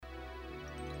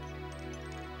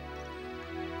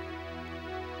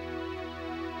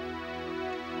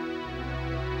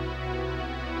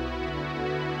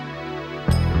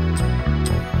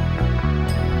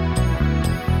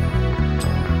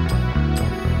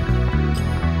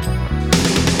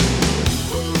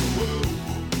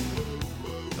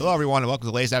Hello, everyone, and welcome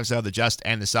to the latest episode of the Just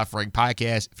and the Suffering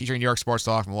podcast, featuring New York sports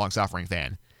talk from a long-suffering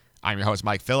fan. I'm your host,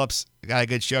 Mike Phillips. I got a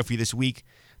good show for you this week.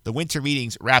 The winter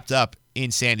meetings wrapped up in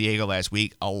San Diego last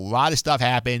week. A lot of stuff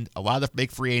happened. A lot of the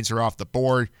big free agents are off the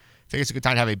board. I think it's a good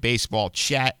time to have a baseball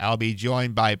chat. I'll be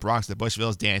joined by Bronx the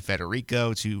Bushville's Dan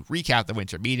Federico to recap the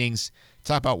winter meetings,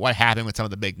 talk about what happened with some of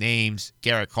the big names,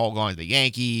 Garrett Cole going to the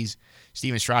Yankees,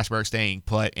 Steven Strasburg staying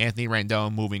put, Anthony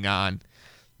Rendon moving on.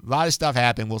 A lot of stuff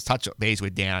happened. We'll touch base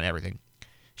with Dan on everything.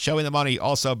 Showing the money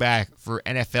also back for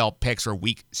NFL picks for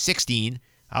Week 16.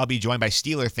 I'll be joined by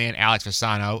Steeler fan Alex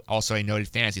Fasano, also a noted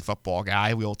fantasy football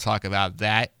guy. We'll talk about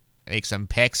that, make some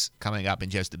picks coming up in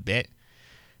just a bit.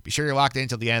 Be sure you're locked in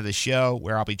until the end of the show,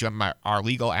 where I'll be joined by our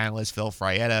legal analyst, Phil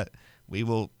Frietta. We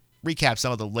will recap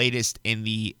some of the latest in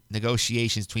the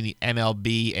negotiations between the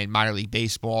MLB and minor league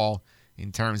baseball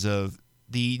in terms of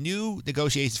the new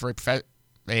negotiations for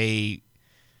a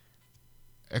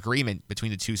agreement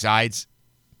between the two sides.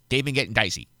 They've been getting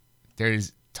dicey.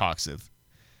 There's talks of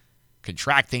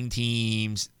contracting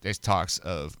teams. There's talks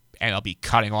of MLB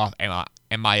cutting off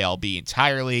MILB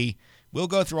entirely. We'll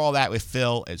go through all that with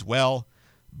Phil as well,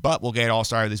 but we'll get it all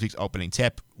started with this week's opening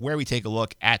tip, where we take a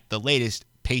look at the latest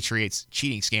Patriots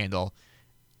cheating scandal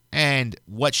and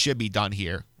what should be done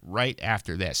here right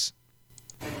after this.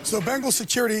 So Bengal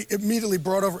security immediately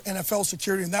brought over NFL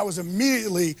security, and that was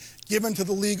immediately given to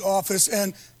the league office.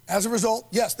 And as a result,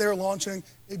 yes, they're launching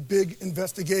a big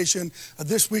investigation.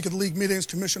 This week at the league meetings,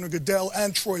 Commissioner Goodell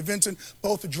and Troy Vincent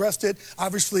both addressed it.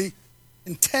 Obviously,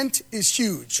 intent is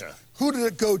huge. Yeah. Who did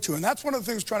it go to? And that's one of the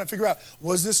things we're trying to figure out.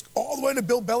 Was this all the way to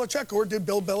Bill Belichick, or did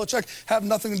Bill Belichick have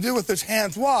nothing to do with this,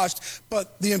 hands washed?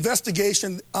 But the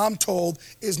investigation, I'm told,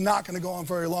 is not going to go on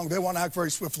very long. They want to act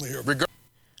very swiftly here.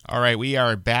 All right, we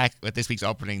are back with this week's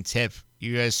opening tip.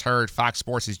 You guys heard Fox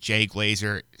Sports' Jay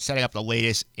Glazer setting up the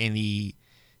latest in the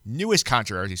newest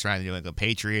controversy surrounding the New England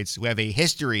Patriots, who have a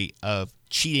history of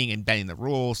cheating and bending the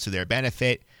rules to their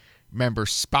benefit. Remember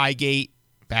Spygate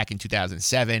back in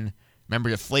 2007. Remember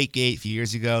Deflategate a few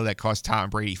years ago that cost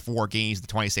Tom Brady 4 games in the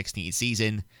 2016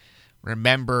 season.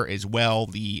 Remember as well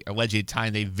the alleged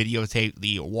time they videotaped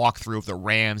the walkthrough of the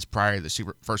Rams prior to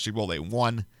the first Super Bowl they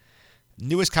won.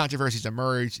 Newest controversies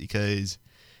emerged because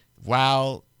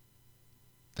while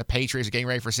the Patriots are getting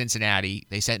ready for Cincinnati,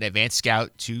 they sent an advanced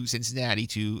scout to Cincinnati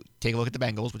to take a look at the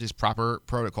Bengals, which is proper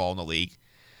protocol in the league.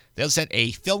 They also sent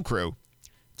a film crew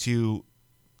to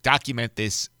document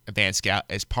this advanced scout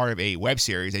as part of a web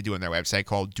series they do on their website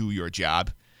called Do Your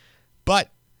Job. But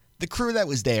the crew that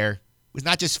was there was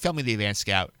not just filming the advanced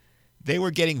scout. They were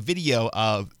getting video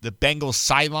of the Bengals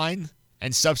sideline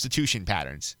and substitution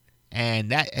patterns.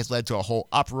 And that has led to a whole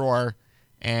uproar.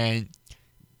 And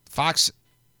Fox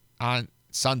on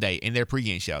Sunday in their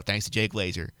pregame show, thanks to Jay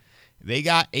Glazer, they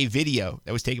got a video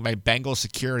that was taken by Bengals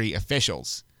security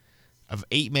officials of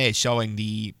 8 minutes showing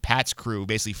the Pats crew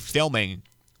basically filming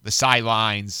the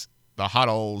sidelines, the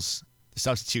huddles, the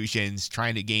substitutions,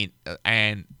 trying to gain,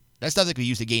 and that stuff that could be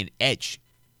used to gain edge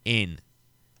in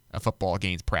a football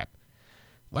game's prep.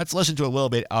 Let's listen to a little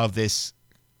bit of this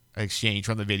exchange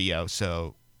from the video.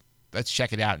 So let's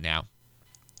check it out now.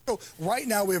 Right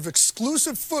now, we have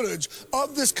exclusive footage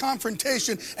of this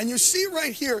confrontation, and you see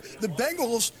right here the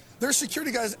Bengals, their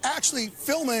security guys, actually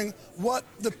filming what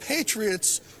the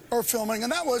Patriots are filming,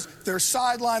 and that was their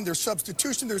sideline, their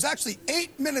substitution. There's actually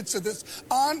 8 minutes of this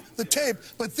on the tape,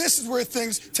 but this is where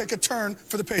things take a turn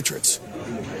for the Patriots.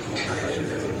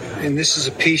 And this is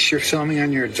a piece you're filming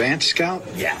on your advanced scout?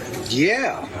 Yeah.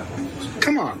 Yeah.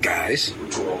 Come on, guys.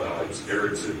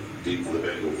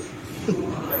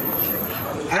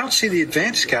 I don't see the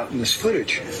advanced scout in this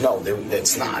footage. No,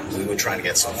 it's not. We were trying to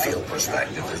get some field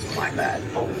perspective. It's my bad.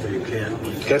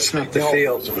 That's not the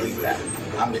field. Believe that.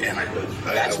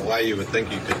 That's why you would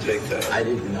think you could take that. I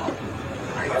didn't know.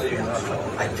 I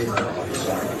didn't know.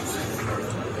 Sorry.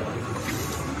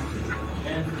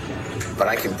 But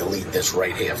I can delete this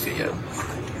right here for you.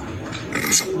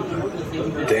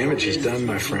 Damage is done,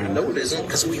 my friend. No, it isn't,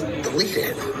 because we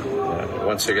deleted it.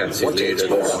 Once it gets deleted,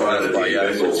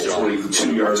 it's gone.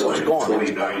 22 yards line, gone.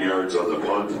 29 yards on the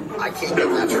punt. I can't get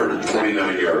that return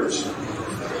 29 yards.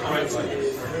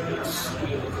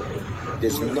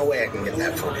 There's no way I can get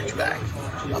that footage back.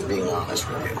 I'm being honest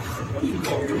with you.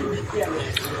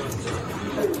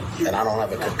 And I don't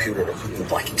have a computer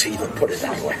to even put it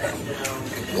anywhere.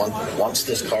 Once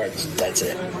this card's, that's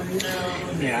it.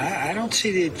 Yeah, I don't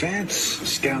see the advanced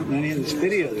scout in any of this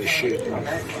video they're shooting.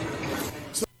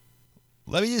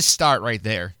 Let me just start right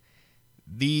there.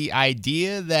 The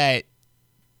idea that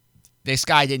this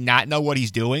guy did not know what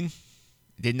he's doing,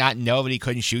 did not know that he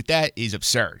couldn't shoot that, is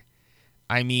absurd.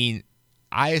 I mean,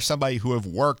 I have somebody who have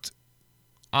worked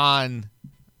on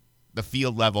the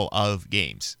field level of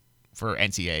games for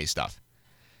NCAA stuff.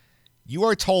 You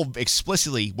are told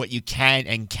explicitly what you can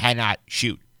and cannot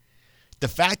shoot. The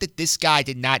fact that this guy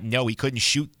did not know he couldn't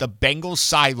shoot the Bengals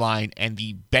sideline and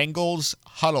the Bengals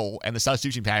huddle and the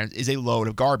substitution patterns is a load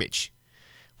of garbage.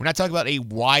 We're not talking about a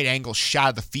wide-angle shot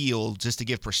of the field just to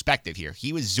give perspective here.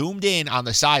 He was zoomed in on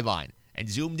the sideline and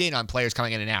zoomed in on players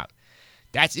coming in and out.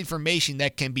 That's information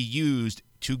that can be used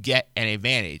to get an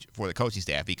advantage for the coaching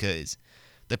staff because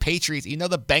the Patriots, even though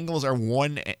the Bengals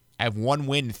have 1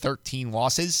 win, 13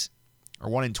 losses, or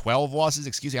 1 in 12 losses,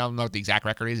 excuse me, I don't know what the exact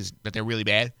record is, but they're really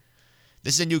bad.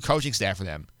 This is a new coaching staff for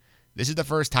them. This is the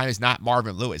first time it's not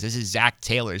Marvin Lewis. This is Zach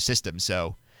Taylor's system,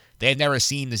 so they had never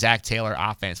seen the Zach Taylor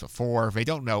offense before. They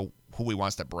don't know who he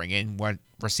wants to bring in, what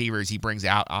receivers he brings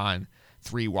out on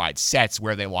 3 wide sets,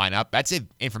 where they line up. That's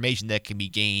information that can be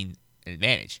gained an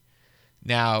advantage.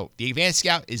 Now, the advanced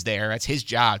scout is there. That's his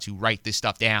job to write this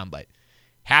stuff down, but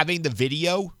having the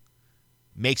video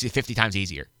makes it 50 times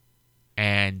easier.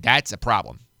 And that's a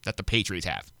problem that the Patriots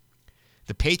have.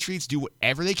 The Patriots do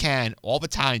whatever they can all the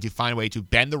time to find a way to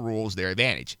bend the rules to their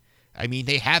advantage. I mean,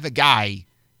 they have a guy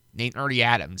named Ernie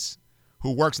Adams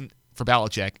who works for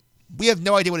Belichick. We have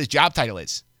no idea what his job title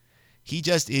is. He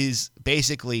just is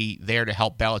basically there to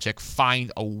help Belichick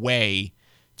find a way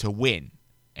to win.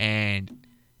 And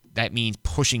that means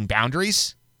pushing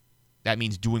boundaries. That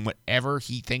means doing whatever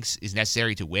he thinks is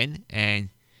necessary to win. And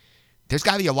there's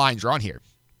got to be a line drawn here.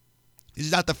 This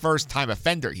is not the first time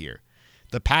offender here.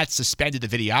 The Pats suspended the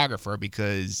videographer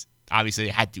because obviously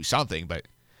they had to do something, but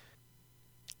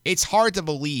it's hard to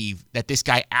believe that this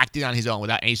guy acted on his own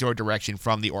without any sort of direction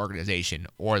from the organization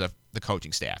or the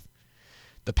coaching staff.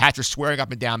 The Pats are swearing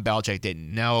up and down Belichick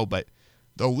didn't know, but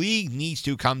the league needs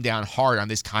to come down hard on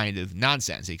this kind of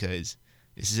nonsense because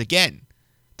this is, again,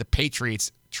 the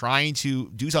Patriots trying to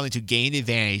do something to gain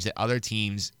advantage that other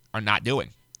teams are not doing.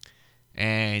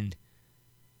 And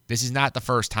this is not the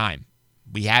first time.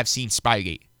 We have seen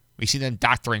Spygate. We've seen them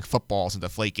doctoring footballs into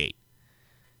Deflategate.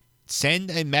 Send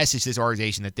a message to this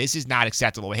organization that this is not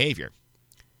acceptable behavior.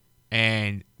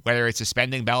 And whether it's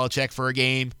suspending Belichick for a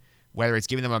game, whether it's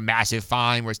giving them a massive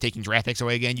fine where it's taking draft picks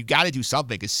away again, you got to do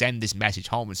something to send this message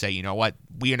home and say, you know what,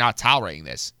 we are not tolerating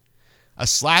this. A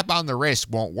slap on the wrist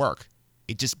won't work.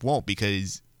 It just won't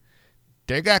because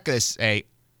they're not going to say,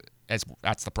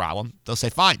 that's the problem. They'll say,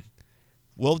 fine,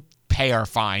 we'll pay our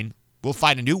fine. We'll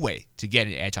find a new way to get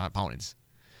an edge on opponents.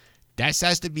 That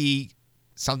has to be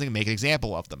something to make an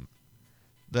example of them.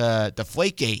 The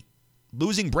Deflategate,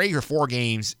 losing Brady for 4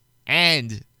 games,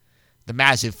 and the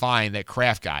massive fine that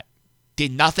Kraft got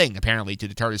did nothing, apparently, to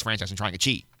deter this franchise from trying to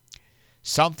cheat.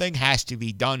 Something has to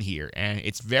be done here, and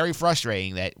it's very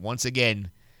frustrating that, once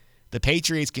again, the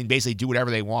Patriots can basically do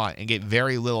whatever they want and get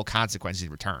very little consequences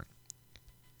in return.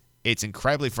 It's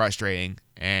incredibly frustrating,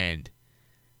 and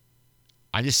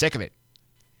I'm just sick of it.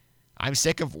 I'm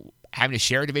sick of having to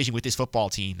share a division with this football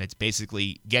team that's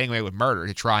basically getting away with murder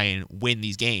to try and win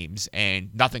these games,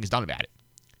 and nothing is done about it.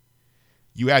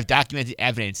 You have documented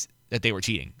evidence that they were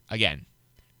cheating. Again,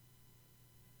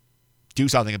 do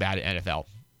something about it, NFL.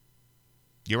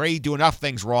 You already do enough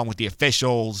things wrong with the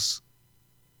officials,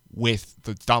 with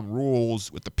the dumb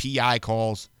rules, with the PI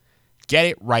calls. Get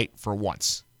it right for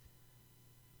once.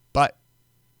 But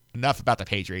enough about the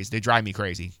Patriots. They drive me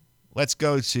crazy. Let's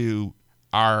go to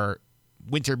our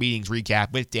winter meetings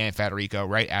recap with Dan Federico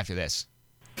right after this.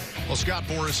 Well, Scott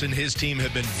Boras and his team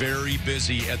have been very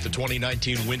busy at the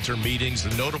 2019 winter meetings.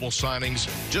 The notable signings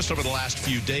just over the last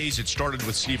few days, it started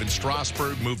with Steven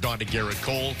Strasburg, moved on to Garrett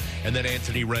Cole, and then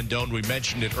Anthony Rendon. We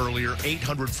mentioned it earlier,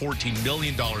 $814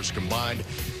 million combined.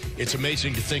 It's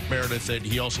amazing to think, Meredith, that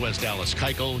he also has Dallas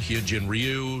Keuchel, Hyun-Jin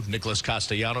Ryu, Nicholas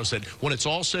Castellanos, that when it's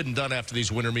all said and done after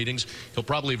these winter meetings, he'll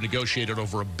probably have negotiated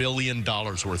over $1 billion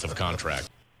worth of contract.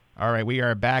 All right, we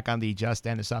are back on the Just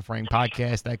End the Suffering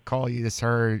podcast. That call you just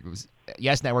heard was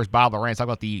Yes Network's Bob Lawrence talk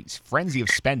about the frenzy of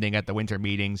spending at the winter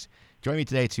meetings. Joining me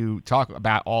today to talk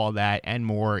about all of that and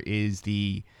more is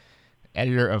the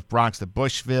editor of Bronx to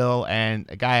Bushville and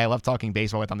a guy I love talking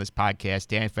baseball with on this podcast,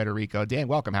 Dan Federico. Dan,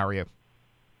 welcome. How are you?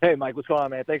 Hey, Mike. What's going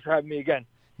on, man? Thanks for having me again.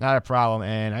 Not a problem.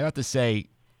 And I have to say,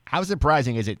 how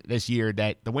surprising is it this year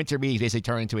that the winter meetings basically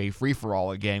turned into a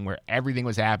free-for-all again where everything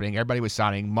was happening, everybody was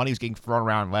signing, money was getting thrown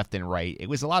around left and right. It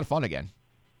was a lot of fun again.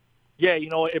 Yeah, you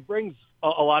know, it brings a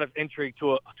lot of intrigue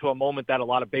to a moment that a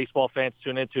lot of baseball fans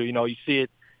tune into. You know, you see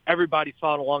it. Everybody's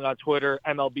following along on Twitter,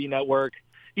 MLB Network.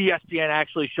 ESPN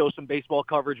actually shows some baseball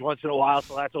coverage once in a while,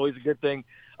 so that's always a good thing.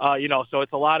 You know, so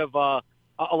it's a lot of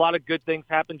a lot of good things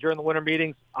happened during the winter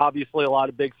meetings. Obviously, a lot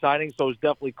of big signings, so it was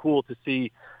definitely cool to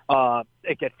see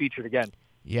it get featured again.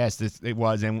 Yes, it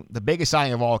was. And the biggest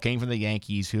signing of all came from the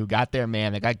Yankees, who got their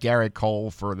man. They got Garrett Cole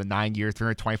for the 9-year,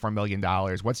 $324 million.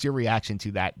 What's your reaction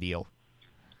to that deal?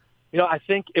 I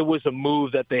think it was a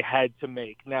move that they had to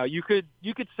make. Now, you could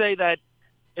say that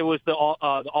it was the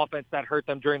offense that hurt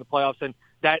them during the playoffs, and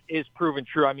that is proven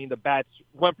true. I mean, the bats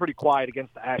went pretty quiet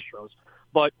against the Astros.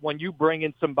 But when you bring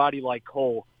in somebody like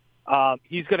Cole,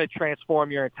 he's going to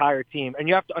transform your entire team. And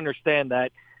you have to understand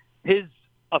that his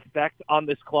effect on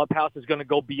this clubhouse is going to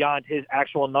go beyond his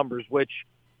actual numbers, which,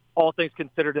 all things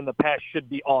considered in the past, should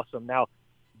be awesome. Now,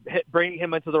 bringing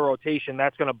him into the rotation,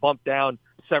 that's going to bump down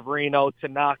Severino,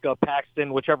 Tanaka,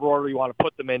 Paxton, whichever order you want to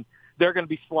put them in. They're going to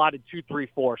be slotted 2, 3,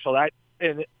 4. So that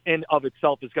in of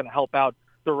itself is going to help out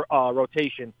the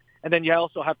rotation. And then you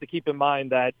also have to keep in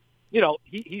mind that,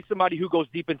 he's somebody who goes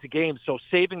deep into games. So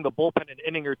saving the bullpen an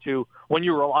inning or two when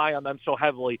you rely on them so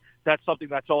heavily, that's something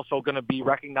that's also going to be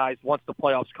recognized once the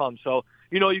playoffs come. So,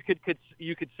 you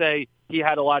could say he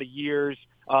had a lot of years.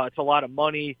 It's a lot of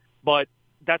money, but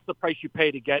that's the price you pay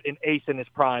to get an ace in his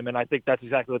prime. And I think that's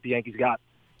exactly what the Yankees got.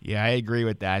 Yeah, I agree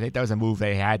with that. I think that was a move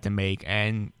they had to make.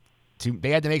 And they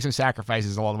had to make some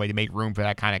sacrifices along the way to make room for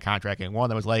that kind of contract. And one of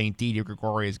them was letting Didi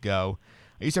Gregorius go.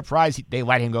 Are you surprised they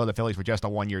let him go to the Phillies for just a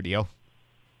 1-year deal?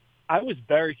 I was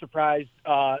very surprised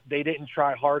they didn't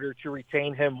try harder to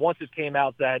retain him once it came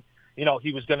out that,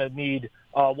 he was going to need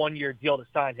a 1-year deal to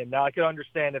sign him. Now, I could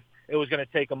understand if it was going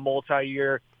to take a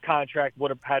multi-year contract, would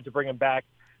have had to bring him back.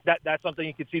 That's something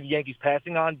you could see the Yankees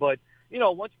passing on. But,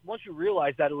 once you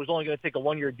realize that it was only going to take a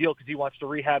 1-year deal because he wants to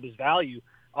rehab his value,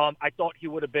 I thought he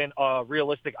would have been a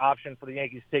realistic option for the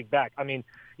Yankees to take back. I mean,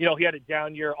 he had a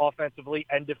down year offensively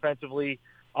and defensively.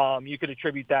 You could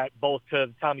attribute that both to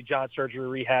the Tommy John surgery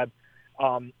rehab.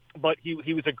 But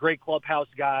he was a great clubhouse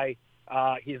guy.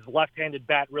 His left-handed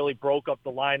bat really broke up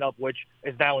the lineup, which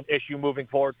is now an issue moving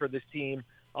forward for this team.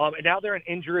 And now they're an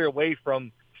injury away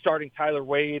from starting Tyler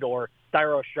Wade or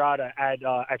Thairo Estrada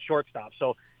at shortstop.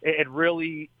 So it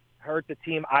really hurt the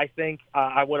team. I think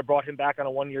I would have brought him back on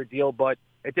a 1-year deal, but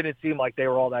it didn't seem like they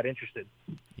were all that interested.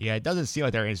 Yeah, it doesn't seem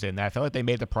like they're interested in that. I feel like they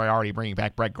made the priority bringing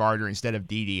back Brett Gardner instead of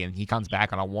Didi, and he comes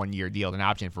back on a 1-year deal, an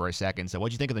option for a second. So what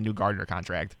do you think of the new Gardner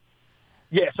contract?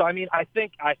 Yeah, so I mean, I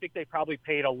think they probably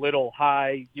paid a little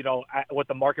high, at what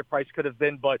the market price could have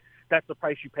been, but that's the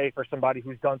price you pay for somebody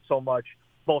who's done so much,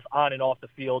 both on and off the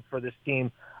field for this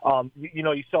team.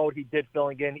 You saw what he did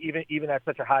filling in, even at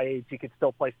such a high age, he could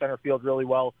still play center field really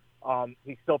well.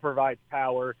 He still provides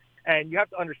power. And you have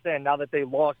to understand, now that they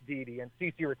lost Didi and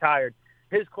CeCe retired,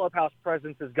 his clubhouse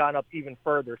presence has gone up even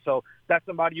further. So that's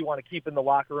somebody you want to keep in the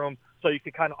locker room so you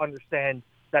can kind of understand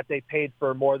that they paid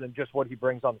for more than just what he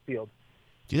brings on the field.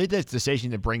 Do you think this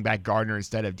decision to bring back Gardner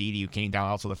instead of Didi, who came down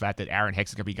also the fact that Aaron Hicks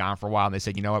is going to be gone for a while, and they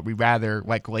said, you know what, we'd rather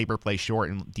let Gleyber play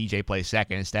short and DJ play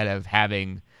second instead of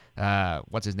having,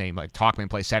 Tauchman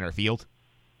play center field?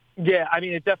 Yeah, I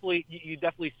mean, you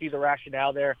definitely see the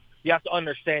rationale there. You have to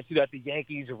understand, too, that the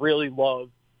Yankees really love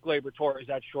Gleyber Torres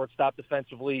at shortstop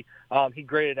defensively. He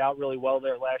graded out really well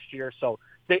there last year, so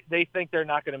they think they're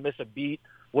not going to miss a beat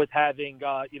with having,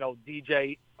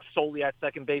 DJ solely at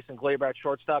second base and Gleyber at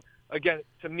shortstop. Again,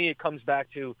 to me, it comes back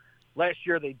to last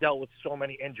year they dealt with so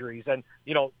many injuries, and,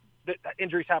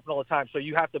 injuries happen all the time, so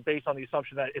you have to base on the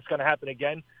assumption that it's going to happen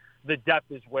again. The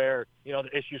depth is where, the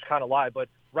issues kind of lie. But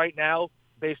right now,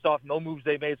 based off no moves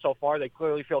they made so far, they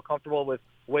clearly feel comfortable with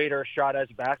Wade or Estrada as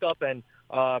backup and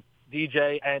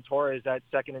DJ and Torres at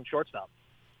second and shortstop.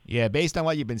 Yeah, based on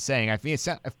what you've been saying,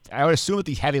 I would assume that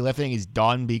the heavy lifting is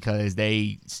done because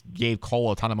they gave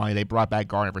Cole a ton of money. They brought back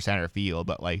Gardner for center field,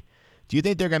 but do you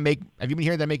think they're gonna make? Have you been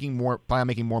hearing they're making more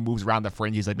moves around the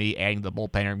fringes, like maybe adding the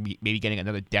bullpen or maybe getting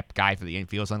another depth guy for the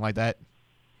infield, something like that?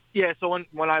 Yeah. So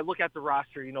when I look at the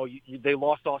roster, they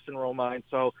lost Austin Romine,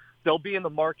 so they'll be in the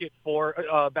market for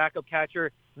a backup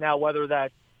catcher now. Whether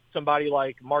that's somebody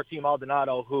like Martín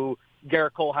Maldonado, who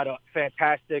Garrett Cole had a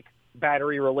fantastic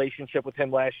battery relationship with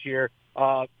him last year.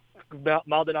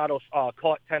 Maldonado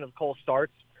caught 10 of Cole's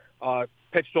starts,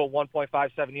 pitched to a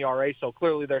 1.57 ERA, so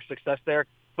clearly there's success there.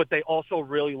 But they also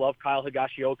really love Kyle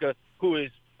Higashioka, who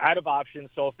is out of options,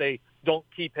 so if they don't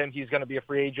keep him, he's going to be a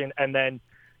free agent. And then,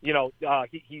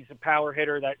 he's a power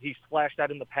hitter that he's flashed at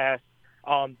in the past.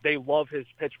 They love his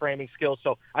pitch framing skills,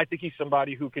 so I think he's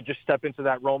somebody who could just step into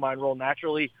that Romine role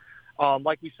naturally.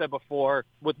 Like we said before,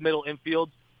 with middle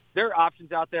infield, there are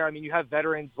options out there. I mean, you have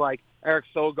veterans like Eric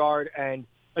Sogard and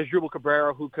Asdrubal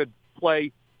Cabrera who could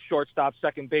play shortstop,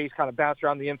 second base, kind of bounce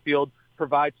around the infield,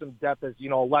 provide some depth as,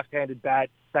 a left-handed bat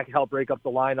that can help break up the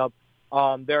lineup.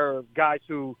 There are guys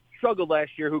who struggled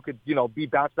last year who could, be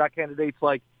bounce-back candidates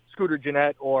like Scooter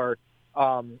Gennett or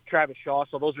Travis Shaw.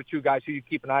 So those are two guys who you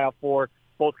keep an eye out for,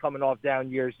 both coming off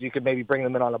down years. You could maybe bring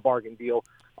them in on a bargain deal.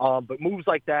 But moves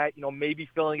like that, maybe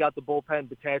filling out the bullpen.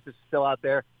 Betances is still out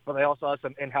there, but they also have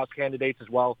some in-house candidates as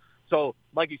well. So,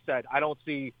 like you said, I don't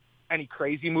see any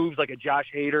crazy moves like a Josh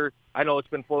Hader. I know it's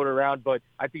been floated around, but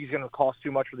I think he's going to cost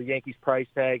too much for the Yankees price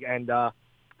tag. And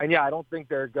yeah, I don't think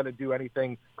they're going to do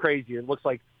anything crazy. It looks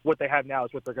like what they have now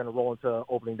is what they're going to roll into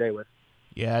opening day with.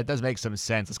 Yeah, it does make some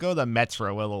sense. Let's go to the Mets for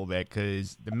a little bit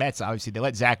because the Mets, obviously, they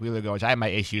let Zach Wheeler go, which I have my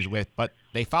issues with, but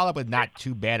they followed up with not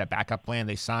too bad a backup plan.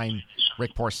 They signed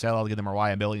Rick Porcello to give them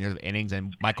reliability in terms of innings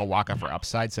and Michael Wacha for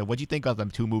upside. So what do you think of them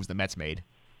two moves the Mets made?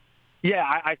 Yeah,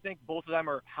 I think both of them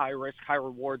are high-risk,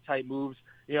 high-reward type moves.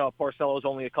 Porcello is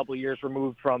only a couple of years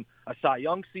removed from a Cy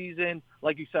Young season.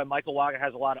 Like you said, Michael Wacha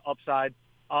has a lot of upside.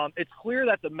 It's clear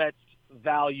that the Mets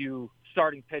value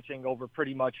starting pitching over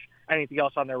pretty much anything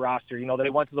else on their roster. They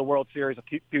went to the World Series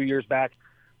a few years back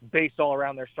based all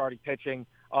around their starting pitching.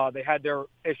 They had their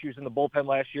issues in the bullpen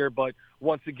last year, but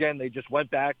once again, they just went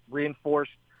back,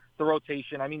 reinforced the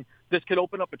rotation. I mean, this could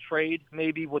open up a trade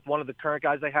maybe with one of the current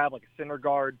guys they have, like a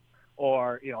Syndergaard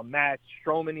or, Matt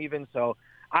Stroman even. So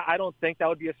I don't think that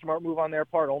would be a smart move on their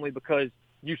part, only because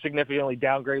you significantly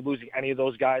downgrade losing any of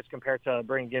those guys compared to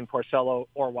bringing in Porcello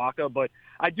or Wacha. But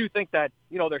I do think that,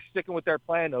 they're sticking with their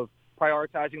plan of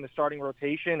prioritizing the starting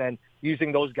rotation and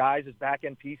using those guys as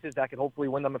back-end pieces that could hopefully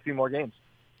win them a few more games.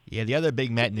 Yeah, the other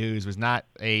big Met news was not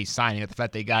a signing. It's the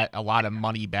fact they got a lot of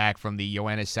money back from the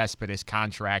Yoenis Cespedes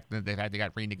contract that they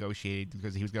got renegotiated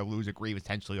because he was going to lose a grievance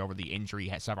potentially over the injury he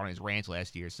had suffered on his ranch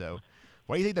last year. So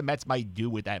what do you think the Mets might do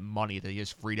with that money that they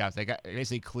just freed up? They got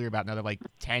basically clear about another like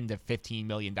 $10 to $15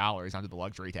 million under the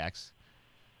luxury tax.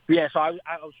 Yeah, so I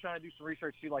was trying to do some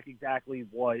research to see like exactly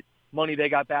what money they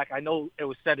got back. I know it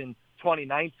was said in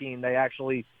 2019 they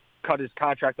actually cut his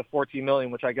contract to $14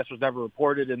 million, which I guess was never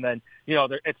reported. And then,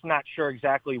 it's not sure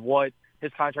exactly what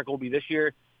his contract will be this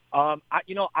year. I'm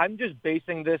just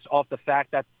basing this off the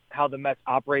fact that how the Mets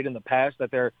operate in the past,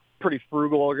 that they're a pretty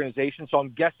frugal organization. So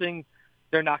I'm guessing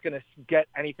they're not going to get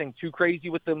anything too crazy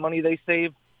with the money they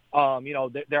save.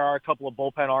 There are a couple of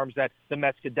bullpen arms that the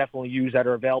Mets could definitely use that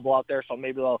are available out there. So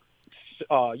maybe they'll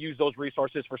use those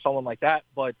resources for someone like that.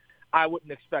 But I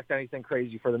wouldn't expect anything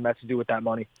crazy for the Mets to do with that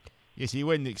money. Yeah, so you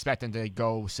wouldn't expect them to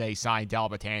go, say, sign Dell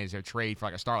Betances or trade for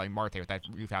like a Starling Marte with that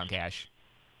newfound cash.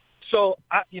 So,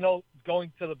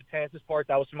 going to the Betances part,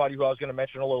 that was somebody who I was going to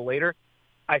mention a little later.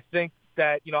 I think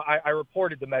that, I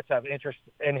reported the Mets have interest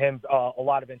in him, a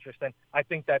lot of interest, and I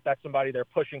think that that's somebody they're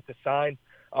pushing to sign.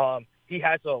 He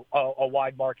has a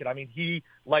wide market. I mean, he,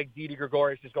 like Didi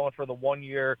Gregorius, is going for the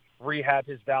 1-year rehab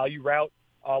his value route,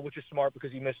 which is smart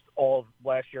because he missed all of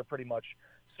last year pretty much.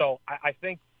 So I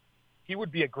think he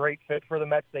would be a great fit for the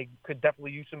Mets. They could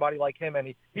definitely use somebody like him,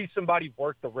 and he's somebody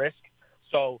worth the risk.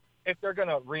 So if they're going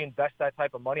to reinvest that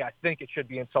type of money, I think it should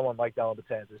be in someone like Dellin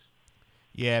Betances.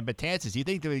 Yeah, Betances, do you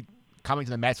think that coming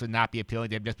to the Mets would not be appealing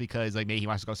to him just because maybe he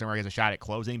wants to go somewhere he has a shot at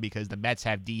closing? Because the Mets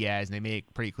have Diaz, and they make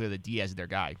it pretty clear that Diaz is their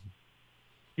guy.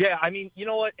 Yeah, I mean, you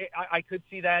know what? I could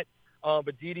see that.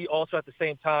 But Didi also at the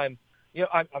same time,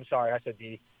 I'm sorry, I said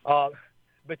Didi.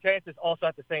 Betances also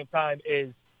at the same time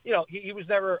is, he was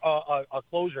never a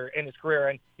closer in his career,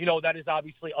 and, that is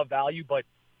obviously a value. But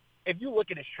if you look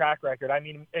at his track record, I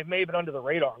mean, it may have been under the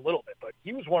radar a little bit, but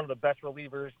he was one of the best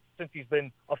relievers since he's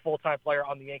been a full-time player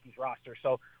on the Yankees roster.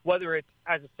 So whether it's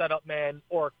as a setup man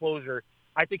or a closer,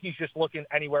 I think he's just looking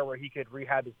anywhere where he could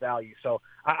rehab his value. So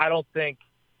I don't think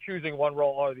choosing one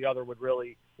role or the other would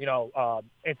really,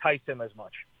 entice him as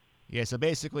much. Yeah, so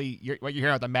basically what you're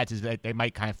hearing about the Mets is that they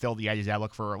might kind of fill the edges that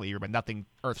look for a reliever, but nothing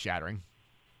earth-shattering.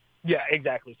 Yeah,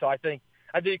 exactly. So I think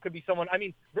it could be someone. I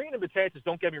mean, bringing in Betances,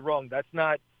 don't get me wrong, that's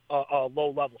not a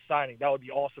low-level signing. That would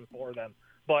be awesome for them.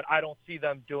 But I don't see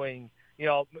them doing,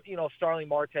 Starling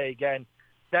Marte again.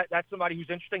 That's somebody who's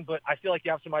interesting, but I feel like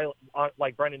you have somebody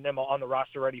like Brendan Nimmo on the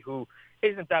roster already who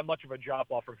isn't that much of a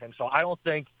drop-off from him. So I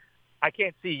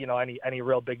can't see, any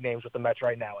real big names with the Mets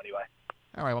right now anyway.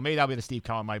 All right, well, maybe that'll be the Steve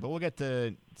Cohen mic, but we'll get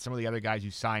to some of the other guys who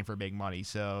signed for big money.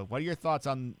 So what are your thoughts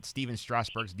on Steven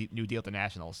Strasburg's new deal at the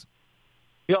Nationals?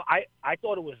 I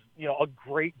thought it was, a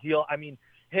great deal. I mean,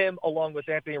 him along with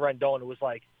Anthony Rendon, it was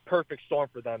like perfect storm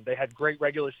for them. They had great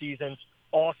regular seasons,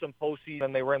 awesome postseason,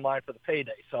 and they were in line for the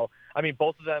payday. So, I mean,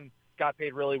 both of them got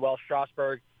paid really well.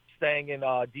 Strasburg staying in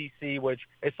D.C., which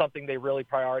is something they really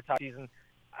prioritize. And,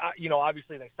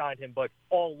 obviously they signed him, but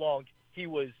all along he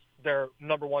was their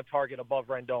number one target above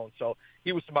Rendon. So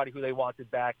he was somebody who they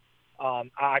wanted back.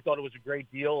 I thought it was a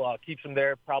great deal. Keeps him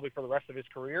there probably for the rest of his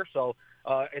career. So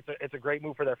it's a great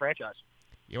move for their franchise.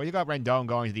 Yeah, well, you got Rendon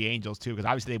going to the Angels, too, because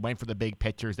obviously they went for the big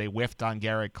pitchers. They whiffed on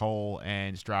Garrett Cole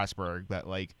and Strasburg. But,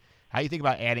 like, how do you think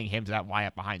about adding him to that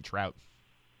lineup behind Trout?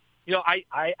 You know,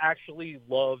 I actually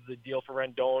love the deal for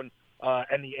Rendon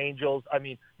and the Angels. I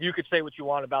mean, you could say what you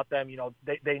want about them. You know,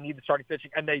 they need the starting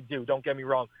pitching, and they do. Don't get me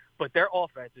wrong. But their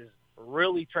offense is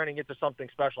really turning into something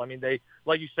special. I mean, they,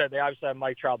 like you said, they obviously have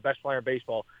Mike Trout, best player in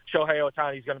baseball. Shohei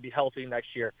Ohtani is going to be healthy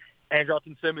next year.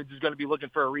 Andrelton Simmons is going to be looking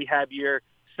for a rehab year.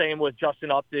 Same with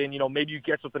Justin Upton. You know, maybe you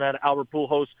get something out of Albert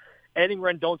Pujols. Adding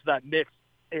Rendon to that mix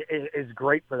is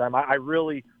great for them. I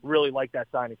really, really like that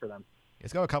signing for them.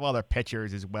 Let's go a couple other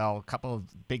pitchers as well. A couple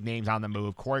of big names on the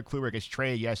move. Corey Kluber gets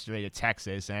traded yesterday to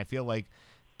Texas, and I feel like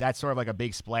that's sort of like a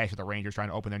big splash with the Rangers trying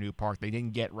to open their new park. They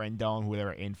didn't get Rendon, who they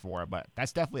were in for, but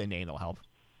that's definitely a name that'll help.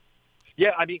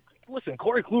 Yeah, I mean, listen,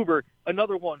 Corey Kluber,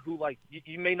 another one who, like,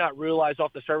 you may not realize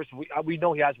off the surface. We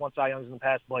know he has won Cy Youngs in the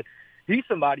past, but he's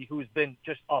somebody who's been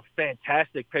just a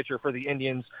fantastic pitcher for the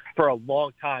Indians for a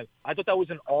long time. I thought that was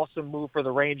an awesome move for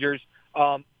the Rangers.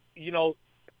 You know,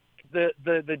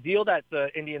 the deal that the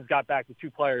Indians got back, the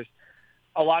two players,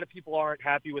 a lot of people aren't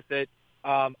happy with it.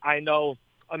 I know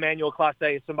Emmanuel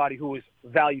Clase is somebody who is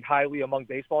valued highly among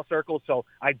baseball circles, so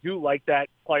I do like that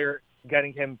player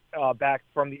getting him back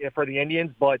for the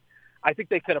Indians, but I think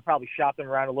they could have probably shopped him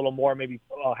around a little more, maybe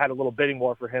had a little bidding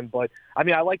war for him. But, I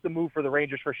mean, I like the move for the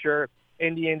Rangers for sure.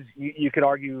 Indians, you could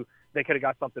argue they could have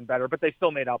got something better, but they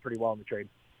still made out pretty well in the trade.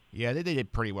 Yeah, they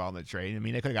did pretty well in the trade. I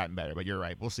mean, they could have gotten better, but you're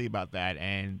right. We'll see about that.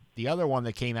 And the other one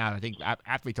that came out, I think,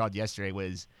 after we talked yesterday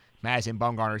was Madison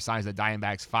Bumgarner signs the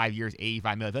Diamondbacks 5 years,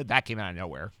 $85 million. That came out of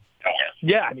nowhere.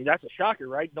 Yeah, I mean, that's a shocker,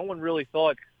 right? No one really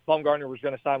thought Bumgarner was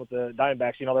going to sign with the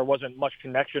Diamondbacks. You know, there wasn't much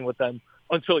connection with them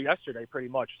until yesterday, pretty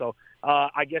much. So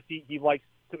I guess he wants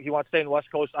to stay in the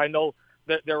West Coast. I know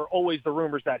that there are always the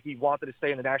rumors that he wanted to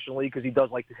stay in the National League because he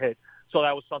does like to hit. So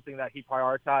that was something that he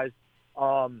prioritized.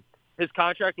 His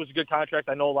contract was a good contract.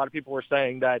 I know a lot of people were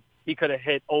saying that he could have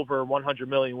hit over $100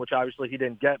 million, which obviously he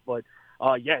didn't get. But,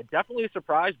 yeah, definitely a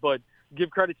surprise, but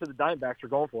give credit to the Diamondbacks for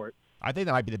going for it. I think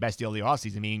that might be the best deal of the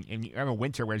offseason. I mean, and you remember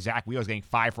winter where Zach Wheeler's getting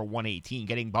 5 for $118,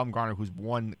 getting Bumgarner, who's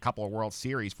won a couple of World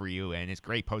Series for you, and it's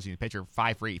great posting the pitcher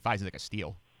 5 for $85 is like a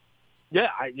steal. Yeah,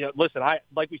 listen,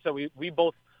 like we said, we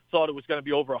both thought it was going to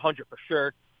be over 100 for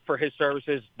sure for his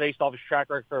services based off his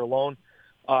track record alone.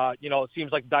 It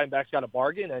seems like the Diamondbacks got a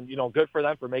bargain, and, good for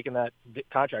them for making that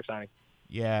contract signing.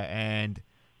 Yeah, and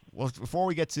well, before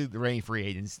we get to the remaining free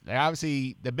agents,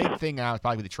 obviously the big thing now is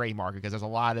probably the trade market because there's a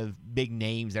lot of big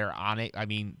names that are on it. I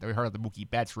mean, we heard of the Mookie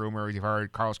Betts rumors. We've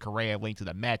heard Carlos Correa linked to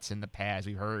the Mets in the past.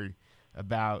 We've heard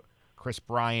about Chris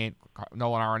Bryant,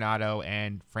 Nolan Arenado,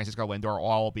 and Francisco Lindor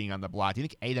all being on the block. Do you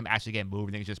think any of them actually get moved?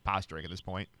 I think it's just posturing at this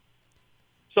point.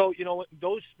 So,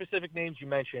 those specific names you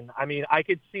mentioned, I mean, I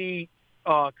could see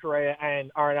Correa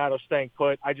and Arenado staying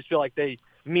put. I just feel like they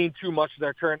mean too much to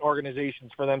their current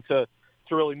organizations for them to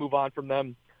really move on from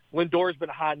them. Lindor's been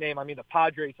a hot name. I mean, the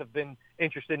Padres have been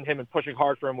interested in him and pushing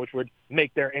hard for him, which would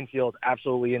make their infield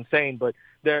absolutely insane. But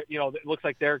it looks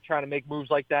like they're trying to make moves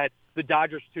like that. The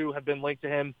Dodgers too have been linked to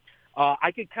him.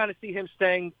 I could kind of see him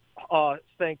staying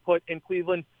put in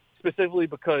Cleveland, specifically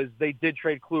because they did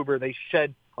trade Kluber. They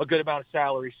shed a good amount of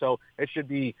salary, so it should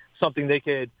be something they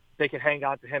could hang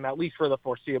on to him at least for the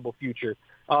foreseeable future.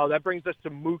 That brings us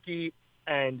to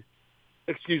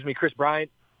Chris Bryant.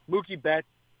 Mookie Betts,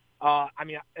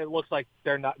 it looks like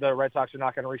the Red Sox are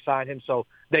not going to re-sign him, so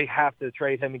they have to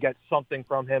trade him and get something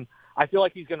from him. I feel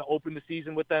like he's going to open the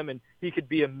season with them, and he could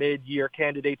be a mid-year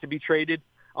candidate to be traded.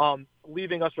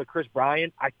 Leaving us with Chris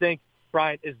Bryant, I think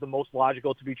Bryant is the most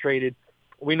logical to be traded.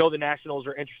 We know the Nationals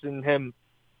are interested in him.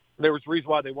 There was a reason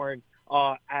why they weren't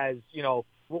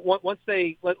once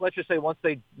they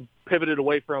pivoted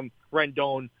away from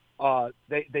Rendon,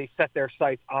 they set their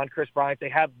sights on Chris Bryant. They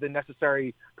have the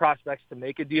necessary prospects to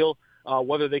make a deal.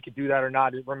 Whether they could do that or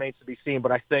not, it remains to be seen.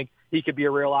 But I think he could be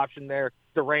a real option there.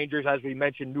 The Rangers, as we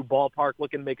mentioned, new ballpark,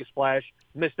 looking to make a splash.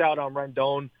 Missed out on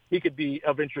Rendon. He could be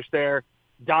of interest there.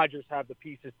 Dodgers have the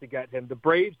pieces to get him. The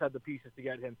Braves have the pieces to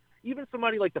get him. Even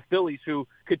somebody like the Phillies who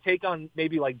could take on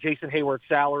maybe like Jason Hayward's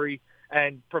salary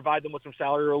and provide them with some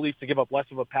salary relief to give up less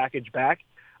of a package back.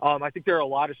 I think there are a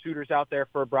lot of suitors out there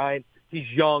for Bryant. He's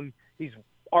young. He's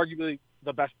arguably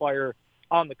the best player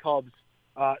on the Cubs.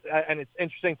 And it's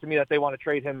interesting to me that they want to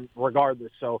trade him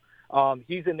regardless. So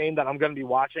he's a name that I'm going to be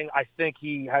watching. I think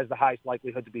he has the highest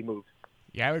likelihood to be moved.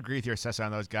 Yeah, I would agree with your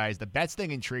assessment on those guys. The Betts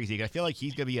thing intrigues me. I feel like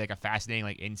he's going to be like a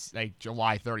fascinating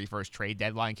July 31st trade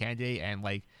deadline candidate. And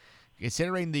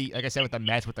considering like I said, with the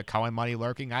Mets, with the Cohen money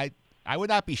lurking, I would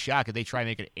not be shocked if they try to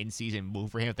make an in-season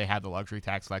move for him if they have the luxury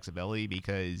tax flexibility,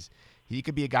 because he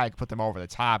could be a guy who could put them over the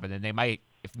top, and then they might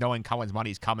if knowing Cohen's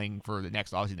money is coming for the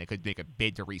next offseason, they could make a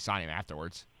bid to re-sign him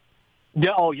afterwards.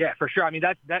 Yeah, oh yeah, for sure. I mean,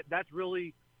 that's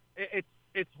really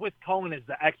it's with Cohen as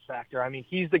the X factor. I mean,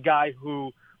 he's the guy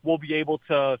who will be able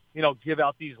to, give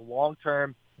out these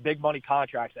long-term, big money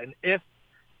contracts. And if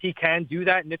he can do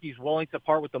that, and if he's willing to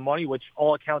part with the money, which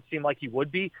all accounts seem like he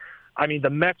would be, I mean, the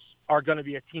Mets are going to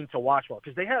be a team to watch for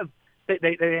because they have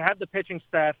the pitching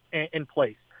staff in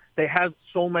place. They have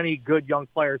so many good young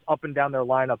players up and down their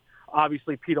lineup.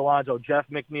 Obviously, Pete Alonso, Jeff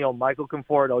McNeil, Michael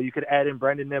Conforto. You could add in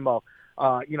Brendan Nimmo.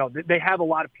 They have a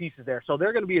lot of pieces there, so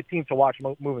they're going to be a team to watch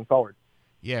moving forward.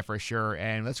 Yeah, for sure.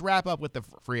 And let's wrap up with the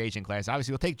free agent class.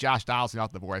 Obviously, we'll take Josh Donaldson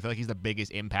off the board. I feel like he's the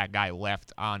biggest impact guy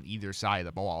left on either side of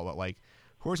the ball. But,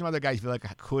 who are some other guys you feel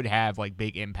like could have,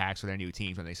 big impacts for their new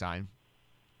teams when they sign?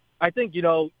 I think,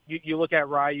 you look at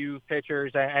Ryu,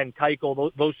 pitchers, and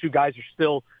Keuchel. Those two guys are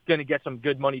still going to get some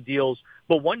good money deals.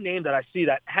 But one name that I see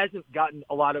that hasn't gotten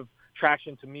a lot of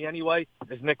traction to me anyway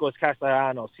is Nicholas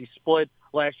Castellanos. He split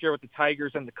last year with the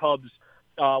Tigers and the Cubs.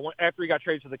 After he got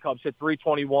traded to the Cubs, hit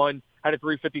 .321, had a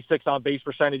 .356 on base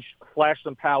percentage, flashed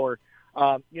some power.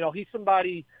 He's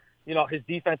somebody, his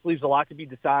defense leaves a lot to be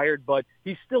desired, but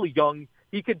he's still young.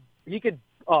 He could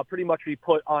pretty much be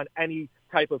put on any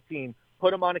type of team.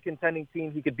 Put him on a contending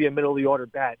team, he could be a middle of the order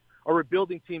bat. A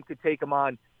rebuilding team could take him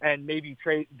on and maybe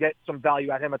get some value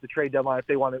at him at the trade deadline if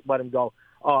they want to let him go.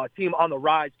 A team on the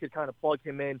rise could kind of plug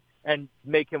him in and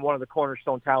make him one of the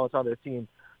cornerstone talents on their team.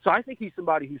 So I think he's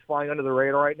somebody who's flying under the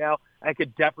radar right now and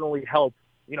could definitely help,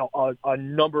 a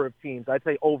number of teams. I'd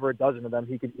say over a dozen of them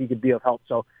he could be of help.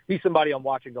 So he's somebody I'm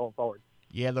watching going forward.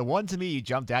 Yeah, the one to me you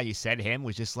jumped out, you said him,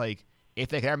 was just if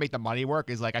they can ever make the money work,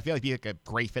 is I feel like he'd be a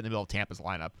great fit in the middle of Tampa's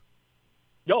lineup.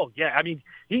 Oh, yeah. I mean,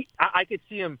 I could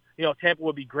see him, Tampa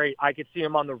would be great. I could see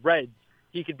him on the Reds.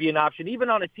 He could be an option.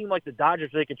 Even on a team like the Dodgers,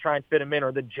 they could try and fit him in,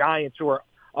 or the Giants who are,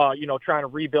 trying to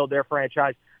rebuild their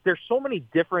franchise. There's so many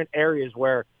different areas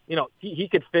where, he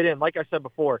could fit in. Like I said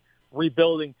before,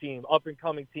 rebuilding team,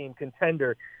 up-and-coming team,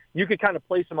 contender. You could kind of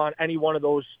place him on any one of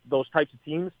those types of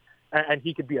teams, and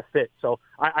he could be a fit. So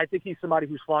I think he's somebody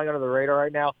who's flying under the radar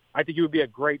right now. I think he would be a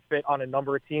great fit on a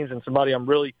number of teams and somebody I'm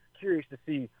really curious to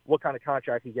see what kind of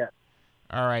contract he gets.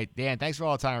 All right, Dan, thanks for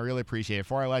all the time. I really appreciate it.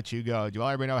 Before I let you go, do you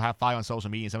want everybody to know how to follow you on social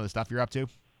media and some of the stuff you're up to?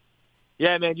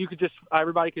 Yeah, man,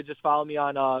 everybody could just follow me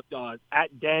on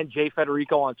at Dan J.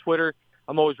 Federico on Twitter.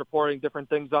 I'm always reporting different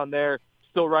things on there.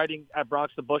 Still writing at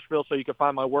Bronx to Bushville, so you can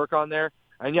find my work on there.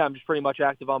 And yeah, I'm just pretty much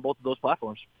active on both of those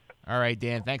platforms. All right,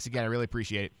 Dan, thanks again. I really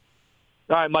appreciate it.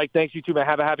 All right, Mike, thanks. You too, man.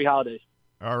 Have a happy holidays.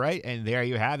 All right, and there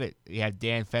you have it. You have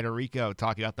Dan Federico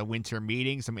talking about the winter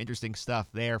meeting. Some interesting stuff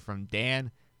there from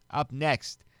Dan. Up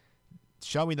next,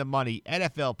 Show Me the Money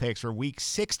NFL picks for Week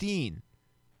 16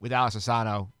 with Alex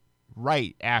Asano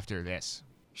right after this.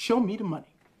 Show me the money.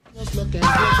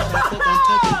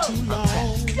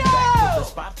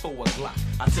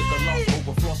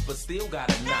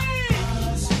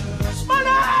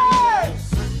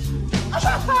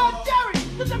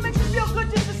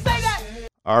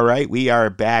 All right, we are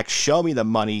back. Show Me the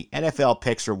Money NFL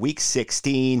picks for Week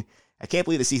 16. I can't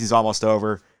believe the season's almost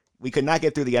over. We could not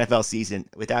get through the NFL season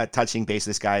without touching base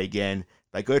with this guy again.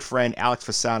 My good friend Alex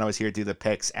Fasano is here to do the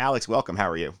picks. Alex, welcome. How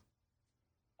are you?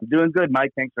 I'm doing good,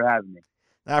 Mike. Thanks for having me.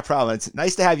 Not a problem. It's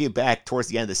nice to have you back towards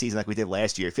the end of the season like we did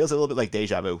last year. It feels a little bit like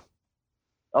deja vu.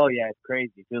 Oh, yeah, it's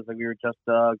crazy. It feels like we were just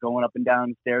going up and down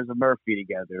the stairs of Murphy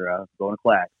together, going to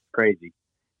class. It's crazy.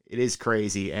 It is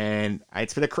crazy, and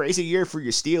it's been a crazy year for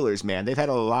your Steelers, man. They've had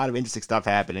a lot of interesting stuff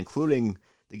happen, including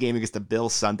the game against the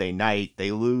Bills Sunday night.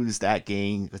 They lose that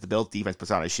game because the Bills defense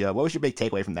puts on a show. What was your big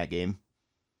takeaway from that game?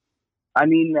 I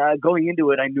mean, going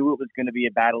into it, I knew it was going to be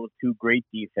a battle of two great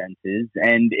defenses,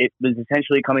 and it was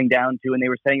essentially coming down to, and they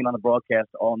were saying it on the broadcast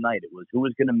all night, it was who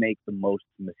was going to make the most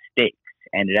mistakes,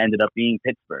 and it ended up being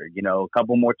Pittsburgh. A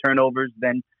couple more turnovers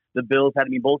than the Bills had. I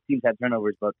mean, both teams had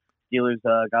turnovers, but Steelers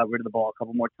got rid of the ball a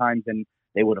couple more times than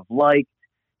they would have liked,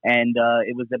 and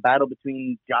it was a battle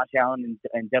between Josh Allen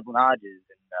and Devlin Hodges,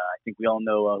 and I think we all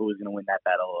know who was going to win that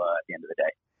battle at the end of the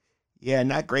day. Yeah,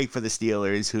 not great for the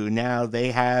Steelers, who now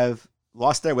they have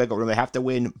lost their wiggle room. They have to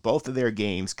win both of their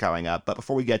games coming up. But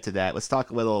before we get to that, let's talk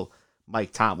a little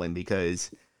Mike Tomlin,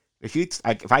 because if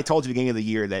I told you at the beginning of the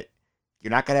year that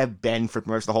you're not going to have Ben for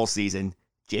most of the whole season,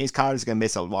 James Conner is going to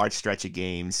miss a large stretch of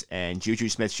games, and Juju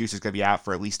Smith-Schuster is going to be out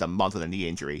for at least a month with a knee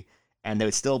injury, and they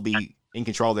would still be in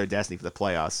control of their destiny for the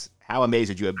playoffs. How amazed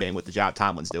would you have been with the job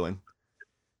Tomlin's doing?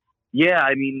 Yeah,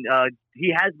 I mean,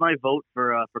 he has my vote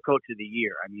for Coach of the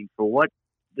Year. I mean, for what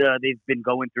they've been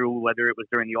going through, whether it was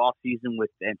during the offseason with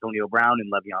Antonio Brown and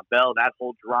Le'Veon Bell, that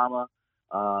whole drama,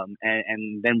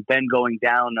 and then going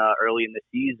down early in the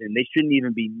season, they shouldn't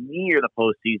even be near the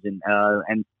postseason.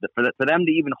 For them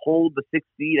to even hold the 6th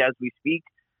seed as we speak,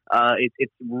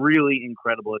 it's really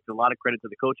incredible. It's a lot of credit to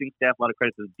the coaching staff, a lot of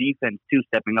credit to the defense too,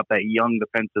 stepping up that young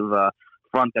defensive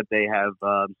front that they have.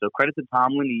 So credit to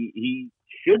Tomlin. He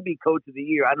should be coach of the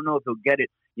year. I don't know if he'll get it.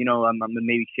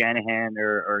 Maybe Shanahan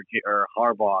or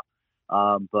Harbaugh.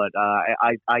 But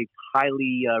I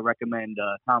highly recommend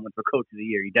Tomlin for coach of the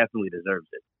year. He definitely deserves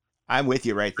it. I'm with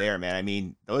you right there, man. I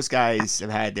mean, those guys have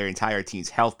had their entire teams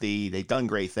healthy. They've done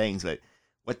great things, but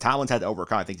what Tomlin's had to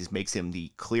overcome, I think, just makes him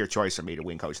the clear choice for me to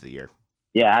win coach of the year.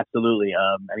 Yeah, absolutely.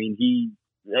 For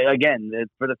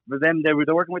them,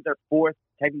 they're working with their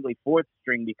technically fourth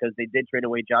string, because they did trade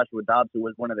away Joshua Dobbs, who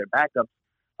was one of their backups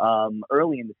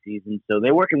early in the season. So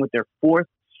they're working with their fourth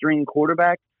string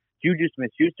quarterback. Juju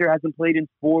Smith-Schuster hasn't played in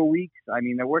 4 weeks. I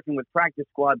mean, they're working with practice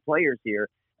squad players here,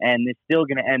 and they're still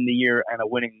going to end the year on a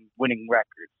winning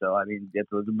record. So, I mean, it's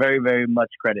very, very much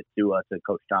credit to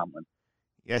Coach Tomlin.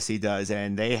 Yes, he does,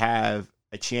 and they have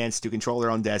a chance to control their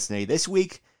own destiny. This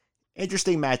week,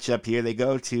 interesting matchup here. They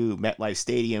go to MetLife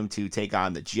Stadium to take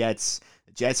on the Jets.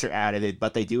 The Jets are out of it,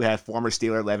 but they do have former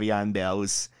Steeler Le'Veon Bell,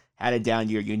 who's had a down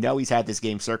year. He's had this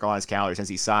game circled on his calendar since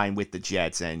he signed with the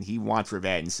Jets, and he wants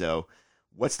revenge. So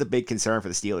what's the big concern for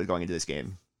the Steelers going into this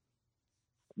game?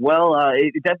 Well,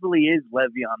 it definitely is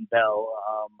Le'Veon Bell.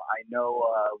 I know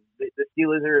the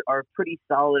Steelers are pretty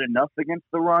solid enough against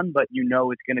the run, but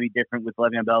it's going to be different with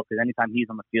Le'Veon Bell, because anytime he's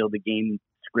on the field, the game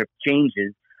script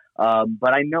changes.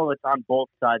 But I know it's on both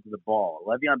sides of the ball.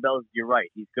 Le'Veon Bell, you're right.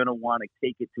 He's going to want to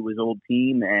take it to his old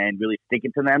team and really stick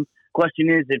it to them. Question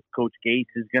is if Coach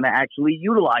Gase is going to actually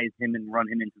utilize him and run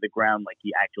him into the ground like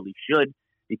he actually should,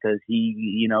 because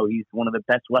he's one of the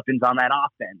best weapons on that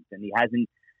offense, and he hasn't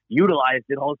utilized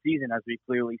it all season, as we've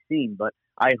clearly seen. But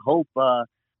I hope,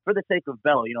 for the sake of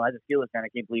Bell, as a Steelers fan, I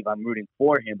can't believe I'm rooting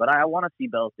for him, but I want to see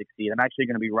Bell succeed. I'm actually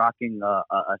going to be rocking a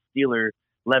Steeler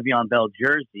Le'Veon Bell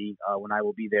jersey when I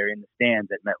will be there in the stands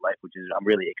at MetLife, which I'm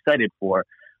really excited for.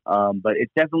 But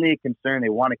it's definitely a concern. They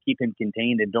want to keep him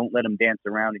contained and don't let him dance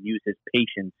around and use his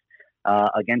patience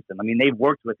against them. I mean, they've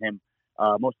worked with him.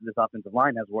 Most of this offensive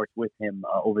line has worked with him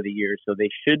over the years, so they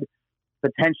should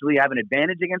potentially have an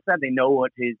advantage against that. They know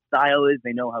what his style is.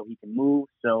 They know how he can move.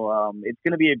 So it's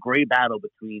going to be a great battle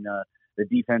between the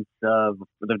defensive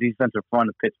front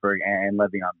of Pittsburgh and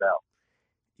Le'Veon Bell.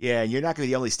 Yeah, and you're not going to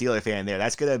be the only Steeler fan there.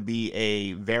 That's going to be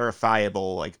a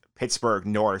verifiable Pittsburgh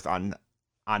North on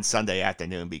Sunday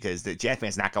afternoon, because the Jet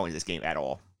fans not going to this game at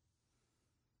all.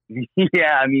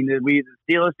 Yeah, I mean, the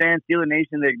Steelers fans, Steeler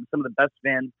Nation, they're some of the best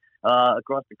fans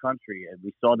across the country.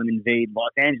 We saw them invade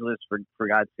Los Angeles, for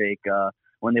God's sake,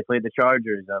 when they played the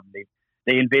Chargers.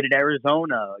 They invaded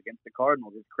Arizona against the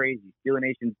Cardinals. It's crazy. Steeler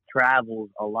Nation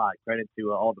travels a lot. Credit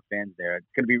to all the fans there. It's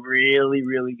going to be really,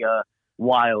 really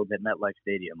wild at MetLife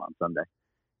Stadium on Sunday.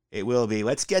 It will be.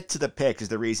 Let's get to the pick, is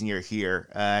the reason you're here.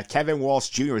 Kevin Walsh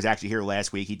Jr. was actually here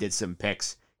last week. He did some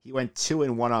picks. He went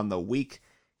 2-1 on the week.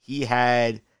 He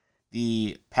had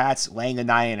the Pats laying a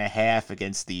 9.5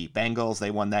 against the Bengals.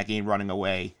 They won that game running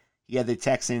away. He had the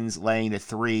Texans laying the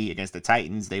 3 against the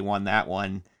Titans. They won that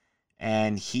one.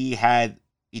 And he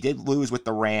did lose with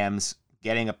the Rams,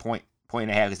 getting a point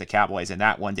and a half against the Cowboys, and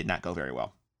that one did not go very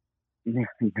well.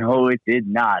 No, it did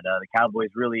not. The Cowboys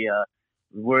really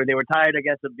were tired, I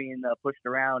guess, of being pushed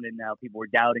around, and now people were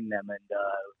doubting them and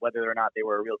whether or not they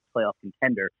were a real playoff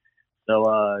contender. So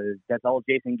that's all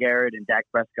Jason Garrett and Dak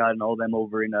Prescott and all them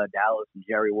over in Dallas and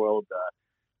Jerry World.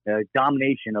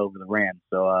 Domination over the Rams.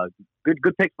 So good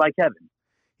picks by Kevin.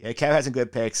 Yeah, Kevin has some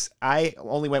good picks. I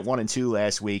only went 1-2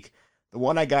 last week. The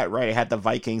one I got right, I had the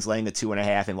Vikings laying the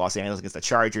 2.5 in Los Angeles against the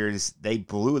Chargers. They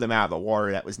blew them out of the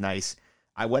water. That was nice.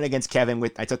 I went against Kevin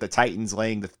I took the Titans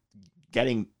laying the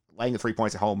 3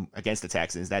 points at home against the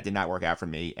Texans. That did not work out for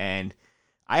me. And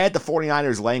I had the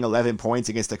 49ers laying 11 points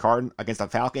against the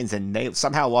Falcons, and they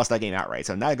somehow lost that game outright.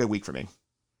 So not a good week for me.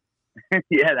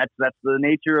 Yeah, that's the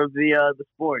nature of the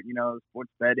sport,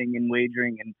 sports betting and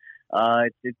wagering, and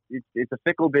it's a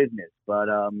fickle business. But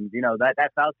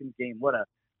that Falcons game, what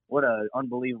a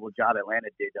unbelievable job Atlanta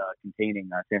did containing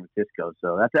San Francisco.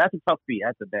 So that's a tough beat.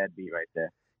 That's a bad beat right there.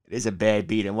 It is a bad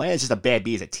beat. And Atlanta's just a bad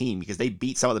beat as a team, because they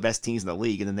beat some of the best teams in the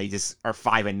league, and then they just are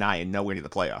 5-9 and nowhere near the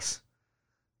playoffs.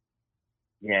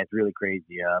 Yeah, it's really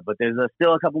crazy. But there's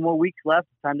still a couple more weeks left.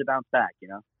 It's time to bounce back,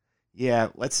 Yeah,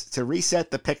 to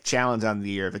reset the pick challenge on the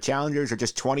year. The challengers are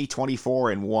just 20,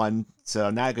 24, and 1, so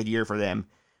not a good year for them.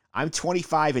 I'm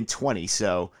 25 and 20,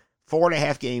 so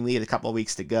 4.5 game lead, a couple of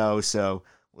weeks to go. So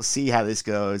we'll see how this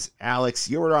goes. Alex,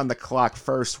 you were on the clock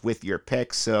first with your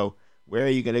pick, so where are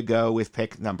you going to go with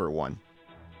pick number 1?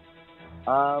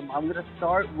 I'm going to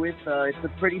start with, it's a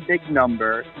pretty big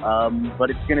number, but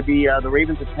it's going to be the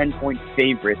Ravens are 10-point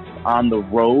favorites on the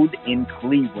road in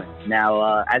Cleveland.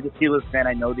 Now, as a Steelers fan,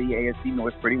 I know the AFC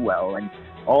North pretty well, and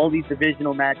all these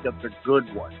divisional matchups are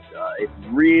good ones. It's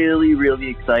really, really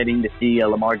exciting to see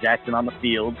Lamar Jackson on the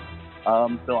field.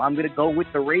 So I'm going to go with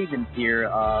the Ravens here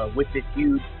with this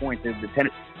huge point. The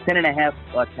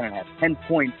 10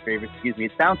 points favorite, excuse me.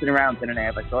 It's bouncing around 10.5.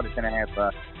 I saw it at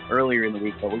 10.5 earlier in the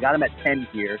week, but we got them at 10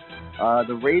 here.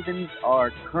 The Ravens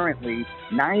are currently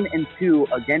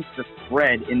 9-2 against the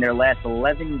spread in their last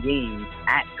 11 games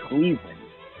at Cleveland.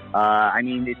 I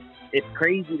mean, it's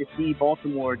crazy to see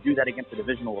Baltimore do that against a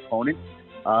divisional opponent.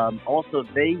 Also,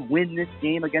 they win this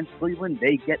game against Cleveland,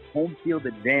 they get home field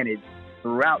advantage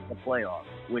throughout the playoffs,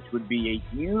 which would be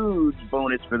a huge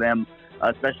bonus for them,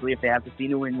 especially if they have to see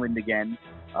New England again.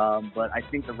 But I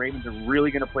think the Ravens are really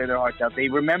going to play their hearts out. They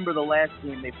remember the last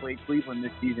game they played Cleveland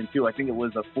this season, too. I think it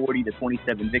was a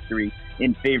 40-27 victory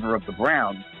in favor of the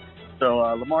Browns. So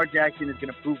Lamar Jackson is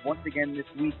going to prove once again this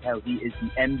week how he is the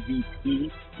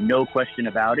MVP, no question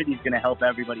about it. He's going to help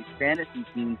everybody's fantasy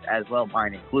teams as well,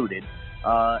 mine included.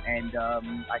 And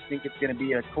I think it's going to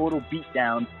be a total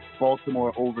beatdown,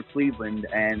 Baltimore over Cleveland,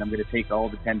 and I'm going to take all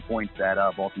the 10 points that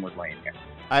Baltimore's laying here.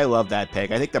 I love that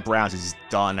pick. I think the Browns is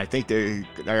done. I think I know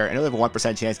they have a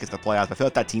 1% chance to get to the playoffs, but I feel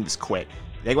like that team's quit.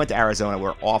 They went to Arizona,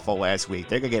 were awful last week.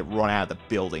 They're going to get run out of the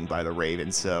building by the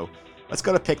Ravens. So let's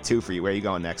go to pick 2 for you. Where are you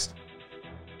going next?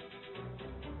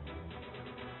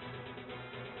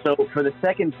 So for the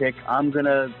second pick, I'm going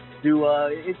to do,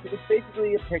 it's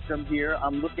basically a pick-em here.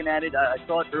 I'm looking at it. I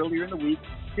saw it earlier in the week.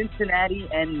 Cincinnati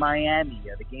and Miami.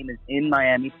 The game is in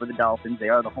Miami for the Dolphins. They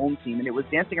are the home team, and it was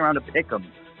dancing around a pick-em.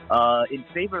 In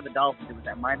favor of the Dolphins, it was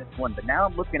at -1. But now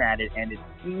I'm looking at it, and it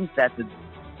seems that the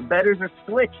bettors are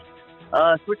switched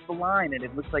the line, and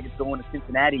it looks like it's going to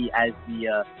Cincinnati as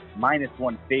the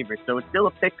 -1 favorite. So it's still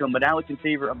a pick-em, but now it's in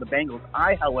favor of the Bengals.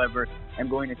 I, however, am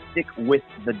going to stick with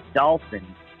the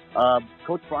Dolphins.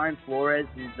 Coach Brian Flores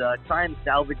is trying to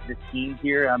salvage this team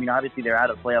here. I mean, obviously they're out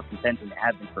of playoff contention. They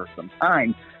have been for some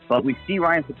time, but we see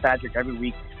Ryan Fitzpatrick every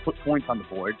week put points on the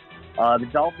board. The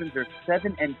Dolphins are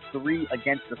 7-3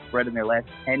 against the spread in their last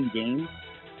 10 games,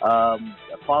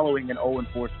 following an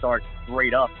 0-4 start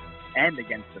straight up and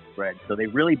against the spread. So they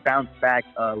really bounced back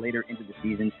later into the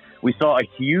season. We saw a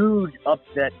huge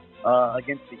upset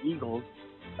against the Eagles,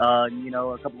 a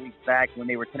couple weeks back when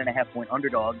they were 10.5-point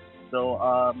underdogs. So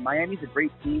Miami's a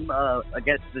great team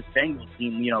against this Bengals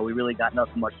team. We really got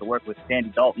nothing much to work with. Sandy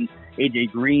Dalton, A.J.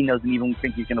 Green doesn't even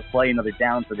think he's going to play another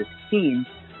down for this team.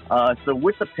 So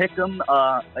with the pick'em,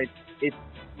 it's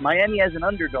Miami as an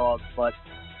underdog, but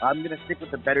I'm going to stick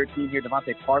with the better team here.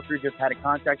 Devontae Parker just had a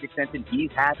contract extension.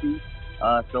 He's happy.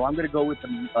 So I'm going to go with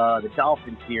the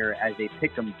Dolphins here as a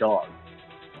pick'em dog.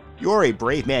 You're a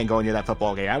brave man going to that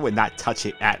football game. I would not touch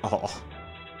it at all.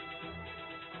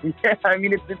 Yeah, I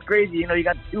mean, it's crazy. You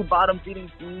got two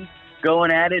bottom-feeding teams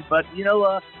going at it, but,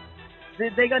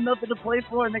 they got nothing to play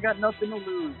for and they got nothing to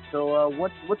lose. So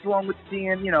what's wrong with seeing,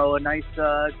 a nice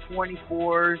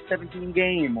 24-17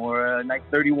 game or a nice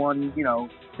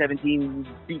 31-17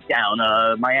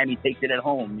 beatdown? Miami takes it at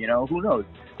home, who knows?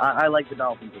 I like the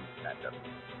Dolphins in this matchup.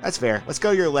 That's fair. Let's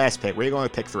go to your last pick. Where are you going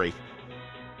with pick 3?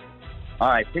 All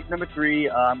right, pick number 3.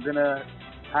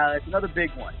 It's another big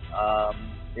one.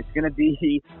 It's going to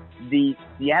be the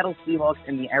Seattle Seahawks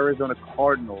and the Arizona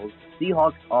Cardinals.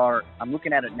 Seahawks are, I'm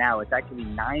looking at it now, it's actually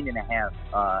 9.5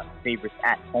 favorites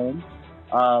at home.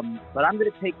 But I'm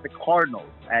going to take the Cardinals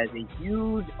as a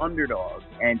huge underdog,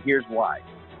 and here's why.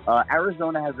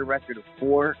 Arizona has a record of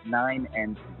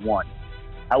 4-9-1.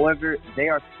 However, they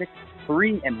are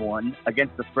 6-3-1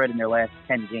 against the spread in their last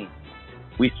 10 games.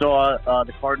 We saw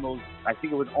the Cardinals, I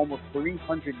think it was almost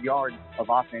 300 yards of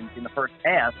offense in the first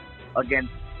half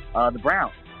against the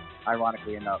Browns,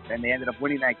 ironically enough. And they ended up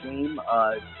winning that game.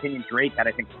 Kenyon Drake had,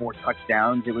 I think, 4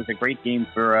 touchdowns. It was a great game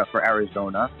for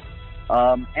Arizona.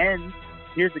 And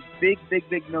here's a big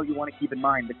note you want to keep in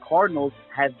mind. The Cardinals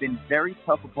have been very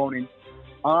tough opponents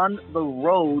on the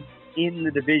road in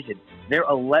the division. They're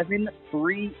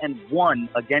 11-3-1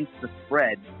 against the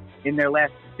spread in their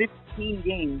last 15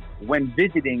 games when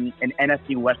visiting an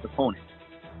NFC West opponent.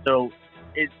 So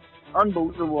it's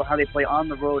unbelievable how they play on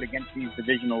the road against these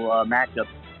divisional matchups.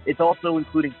 It's also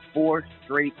including 4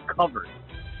 straight covers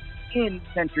in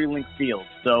CenturyLink Field.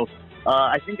 So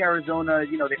I think Arizona,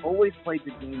 they always play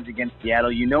good games against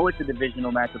Seattle. It's a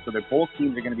divisional matchup, so both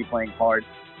teams are going to be playing hard.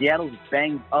 Seattle's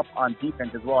banged up on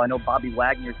defense as well. I know Bobby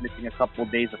Wagner's missing a couple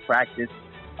of days of practice.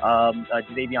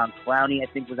 Jadeveon Clowney, I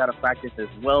think, was out of practice as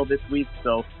well this week.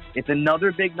 So It's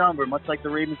another big number, much like the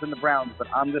Ravens and the Browns, but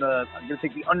I'm gonna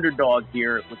take the underdog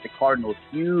here with the Cardinals.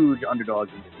 Huge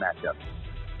underdogs in this matchup.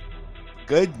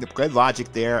 Good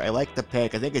logic there. I like the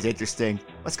pick. I think it's interesting.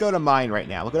 Let's go to mine right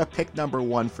now. We're going to pick number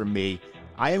 1 for me.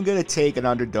 I am going to take an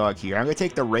underdog here. I'm going to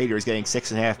take the Raiders getting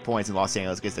 6.5 points in Los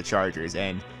Angeles against the Chargers.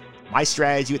 And my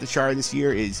strategy with the Chargers this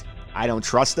year is I don't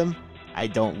trust them. I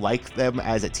don't like them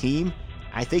as a team.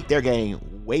 I think they're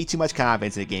getting way too much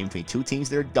confidence in a game between two teams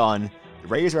that are done. The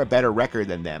Raiders are a better record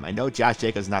than them. I know Josh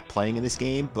Jacobs is not playing in this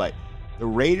game, but the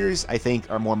Raiders, I think,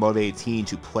 are a more motivated team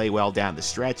to play well down the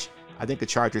stretch. I think the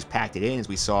Chargers packed it in, as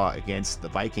we saw against the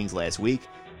Vikings last week.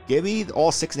 Give me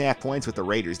all 6.5 points with the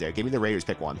Raiders there. Give me the Raiders,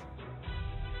 pick 1.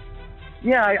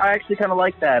 Yeah, I actually kind of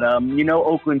like that.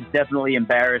 Oakland's definitely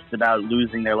embarrassed about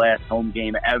losing their last home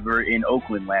game ever in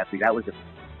Oakland last week. That was just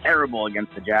terrible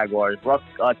against the Jaguars.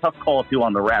 Tough call, too,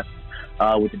 on the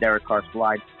refs with the Derek Carr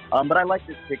slide. But I like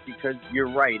this pick because you're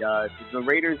right. The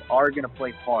Raiders are going to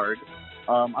play hard.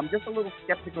 I'm just a little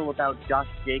skeptical about Josh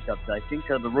Jacobs. I think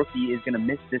the rookie is going to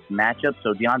miss this matchup,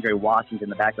 so DeAndre Washington,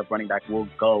 the backup running back, will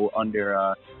go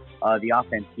under the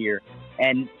offense here.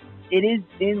 And it is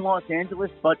in Los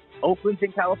Angeles, but Oakland's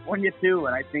in California too,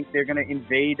 and I think they're going to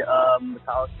invade the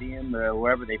Coliseum or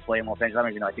wherever they play in Los Angeles. I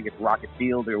don't even know. I think it's Rocket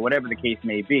Field or whatever the case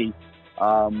may be.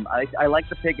 I like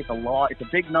the pick. It's a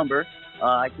big number.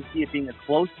 I can see it being a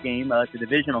close game. It's a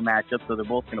divisional matchup, so they're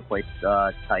both going to play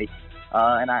tight.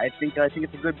 And I think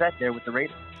it's a good bet there with the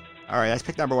Raiders. All right, that's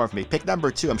pick number 1 for me. Pick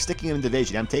number 2, I'm sticking in the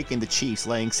division. I'm taking the Chiefs,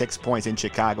 laying 6 points in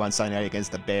Chicago on Sunday night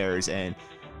against the Bears. And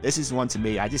this is one to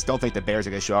me. I just don't think the Bears are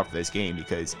going to show up for this game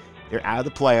because they're out of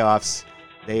the playoffs.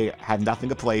 They have nothing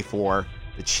to play for.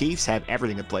 The Chiefs have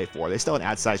everything to play for. They're still an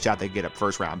outside shot. They get a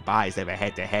first-round bye. They have a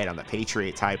head-to-head on the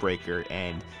Patriot tiebreaker.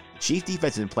 And the Chiefs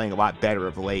defense has been playing a lot better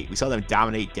of late. We saw them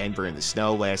dominate Denver in the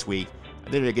snow last week. I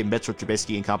think they're going to give Mitchell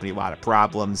Trubisky and company a lot of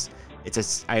problems.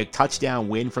 It's a touchdown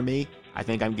win for me. I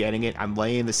think I'm getting it. I'm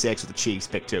laying the 6 with the Chiefs,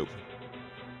 pick 2.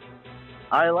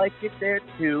 I like it there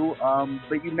too.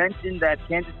 But you mentioned that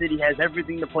Kansas City has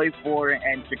everything to play for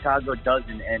and Chicago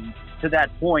doesn't. And to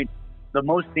that point, the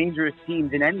most dangerous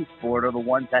teams in any sport are the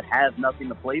ones that have nothing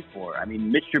to play for. I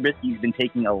mean, Mitch Trubisky's been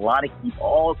taking a lot of heat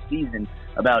all season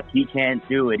about he can't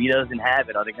do it. He doesn't have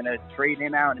it. Are they going to trade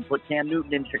him out and put Cam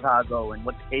Newton in Chicago and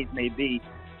what the case may be?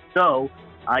 So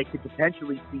I could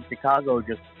potentially see Chicago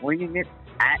just swinging it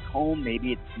at home.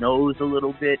 Maybe it snows a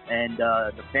little bit, and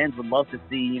the fans would love to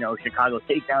see, Chicago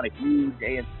take down a huge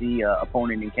AFC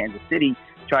opponent in Kansas City,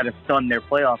 try to stun their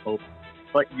playoff hopes.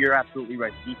 But you're absolutely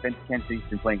right. The defense in Kansas City's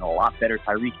been playing a lot better.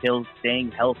 Tyreek Hill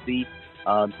staying healthy.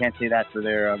 Can't say that for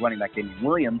their running back, Damian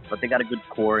Williams, but they got a good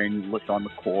core in LaShawn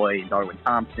McCoy and Darwin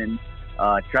Thompson.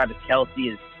 Travis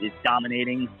Kelce is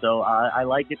dominating, so I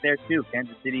like it there too.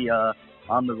 Kansas City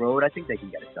on the road, I think they can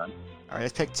get it done. All right,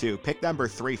 let's pick 2. Pick number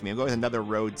 3 for me. I'm going with another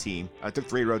road team. I took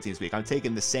 3 road teams this week. I'm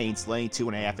taking the Saints, laying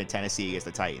 2.5 in Tennessee against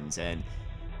the Titans. And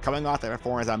coming off their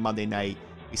performance on Monday night,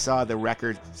 we saw the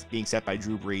record being set by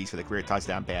Drew Brees for the career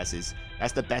touchdown passes.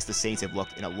 That's the best the Saints have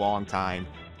looked in a long time.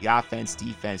 The offense,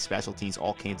 defense, special teams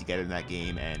all came together in that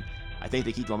game, and I think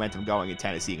they keep the momentum going in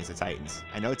Tennessee against the Titans.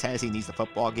 I know Tennessee needs the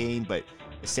football game, but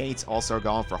the Saints also are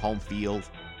going for home field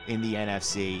in the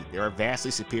NFC. They're a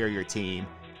vastly superior team.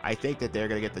 I think that they're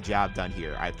going to get the job done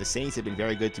here. The Saints have been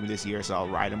very good to me this year, so I'll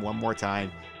ride them one more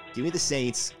time. Give me the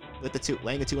Saints with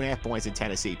laying the 2.5 points in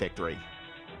Tennessee, pick 3.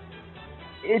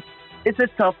 It's a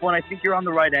tough one. I think you're on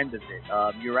the right end of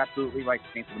it. You're absolutely right.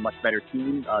 The Saints are a much better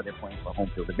team. They're playing for home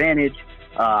field advantage.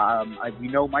 We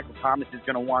know Michael Thomas is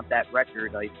going to want that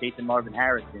record. He's chasing Marvin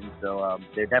Harrison, so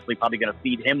they're definitely probably going to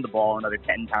feed him the ball another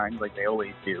 10 times like they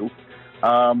always do.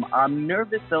 I'm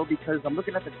nervous, though, because I'm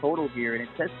looking at the total here, and it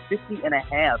says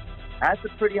 50.5. That's a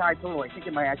pretty high total. I think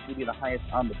it might actually be the highest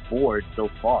on the board so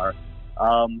far.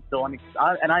 And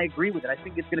I agree with it. I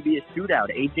think it's going to be a shootout.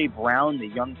 A.J. Brown, the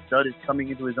young stud, is coming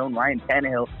into his own. Ryan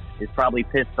Tannehill is probably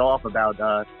pissed off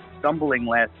about stumbling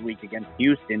last week against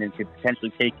Houston and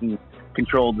potentially taking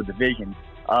control of the division.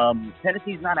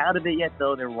 Tennessee's not out of it yet,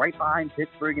 though. They're right behind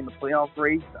Pittsburgh in the playoff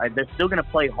race. They're still going to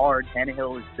play hard.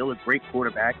 Tannehill is still a great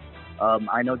quarterback.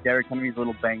 I know Derrick Henry's a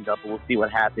little banged up, but we'll see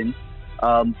what happens.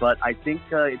 But I think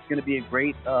it's going to be a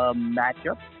great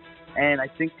matchup. And I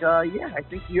think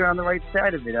you're on the right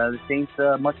side of it. The Saints,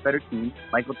 much better team.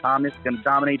 Michael Thomas going to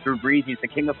dominate Drew Brees. He's the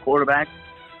king of quarterbacks.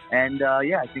 And,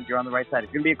 I think you're on the right side.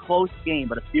 It's going to be a close game,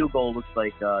 but a field goal looks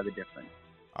like the difference.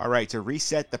 All right, to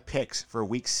reset the picks for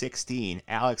Week 16,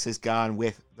 Alex has gone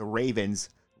with the Ravens,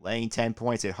 laying 10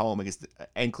 points at home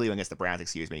and Cleveland against the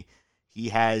Browns, He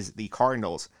has the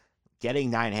Cardinals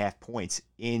getting 9.5 points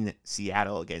in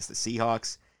Seattle against the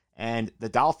Seahawks. and the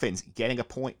Dolphins getting a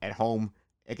point at home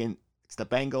against the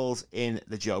Bengals in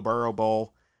the Joe Burrow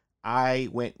Bowl. I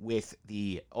went with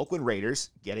the Oakland Raiders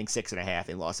getting 6.5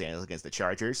 in Los Angeles against the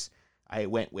Chargers. I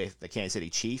went with the Kansas City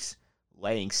Chiefs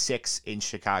laying 6 in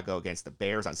Chicago against the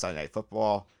Bears on Sunday Night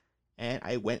Football. And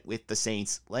I went with the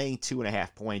Saints laying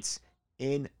 2.5 points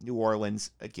in New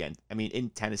Orleans in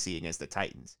Tennessee against the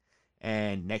Titans.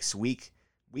 And next week,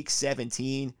 week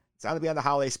 17, it's going to be on the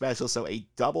holiday special, so a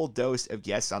double dose of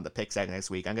guests on the pick segment next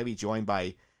week. I'm going to be joined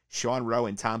by Sean Rowe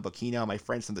and Tom Bocchino, my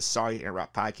friends from the Sorry to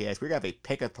Interrupt podcast. We're going to have a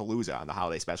pick-a-palooza on the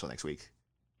holiday special next week.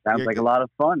 Sounds like a lot of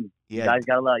fun. Yeah. You guys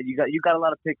got a lot. You got a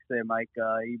lot of picks there, Mike.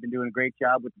 You've been doing a great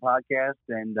job with the podcast,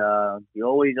 and you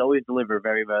always deliver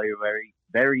very, very, very,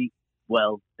 very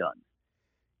well done.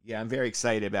 Yeah, I'm very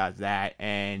excited about that.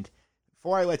 And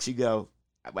before I let you go,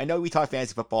 I know we talked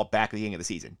fantasy football back at the beginning of the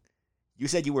season. You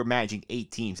said you were managing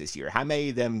 8 teams this year. How many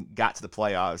of them got to the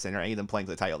playoffs, and are any of them playing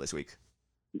for the title this week?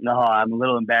 No, I'm a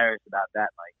little embarrassed about that,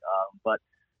 Mike. But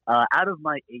out of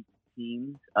my 8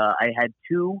 teams, I had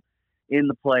 2 in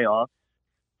the playoffs,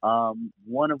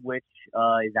 one of which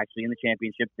is actually in the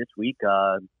championship this week,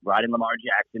 riding Lamar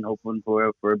Jackson, hoping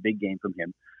for a big game from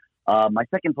him. My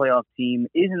second playoff team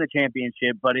is in the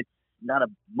championship, but it's not a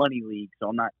money league, so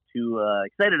I'm not too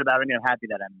excited about it. I'm happy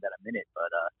that I'm in it. But,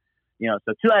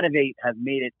 so 2 out of 8 have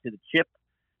made it to the chip,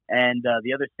 and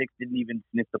the other 6 didn't even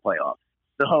sniff the playoffs.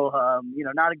 So,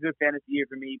 not a good fantasy year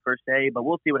for me per se, but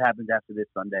we'll see what happens after this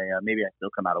Sunday. Maybe I still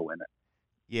come out a winner.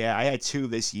 Yeah, I had 2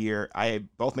 this year. I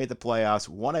both made the playoffs.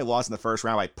 One I lost in the first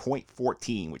round by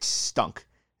 .14, which stunk,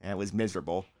 and it was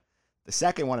miserable. The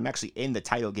second one, I'm actually in the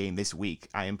title game this week.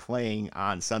 I am playing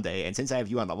on Sunday, and since I have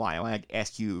you on the line, I want to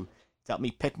ask you to help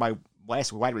me pick my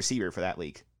last wide receiver for that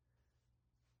league.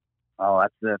 Oh,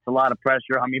 that's a lot of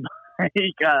pressure on me, Mike.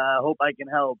 I hope I can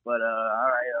help, but all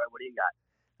right, what do you got?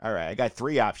 All right, I got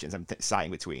 3 options I'm deciding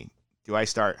between. Do I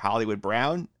start Hollywood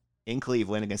Brown in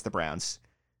Cleveland against the Browns?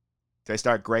 Do I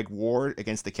start Greg Ward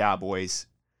against the Cowboys?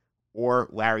 Or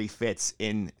Larry Fitz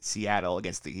in Seattle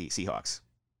against the Seahawks?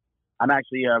 I'm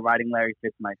actually riding Larry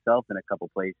Fitz myself in a couple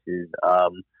places.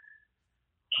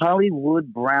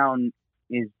 Hollywood Brown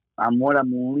is what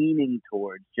I'm leaning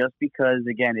towards, just because,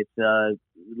 again, it's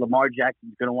Lamar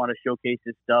Jackson's going to want to showcase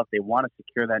his stuff. They want to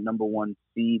secure that number 1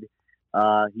 seed.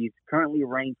 He's currently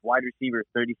ranked wide receiver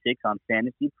 36 on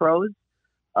Fantasy Pros.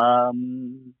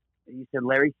 You said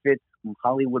Larry Fitz,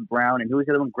 Hollywood Brown, and who was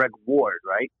the other one? Greg Ward,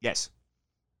 right? Yes.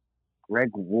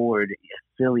 Greg Ward,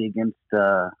 Philly against,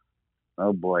 oh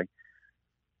boy.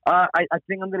 I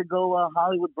think I'm going to go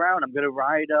Hollywood Brown. I'm going to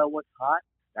ride what's hot.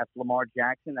 That's Lamar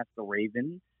Jackson. That's the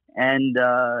Ravens. And,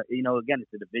 again,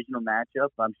 it's a divisional matchup.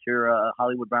 I'm sure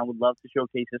Hollywood Brown would love to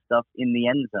showcase his stuff in the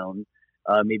end zone.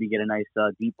 Maybe get a nice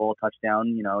deep ball touchdown.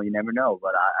 You never know.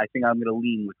 But I think I'm going to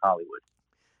lean with Hollywood.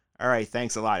 All right.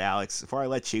 Thanks a lot, Alex. Before I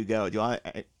let you go, do you want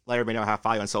to let everybody know how to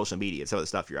follow you on social media and some of the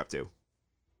stuff you're up to?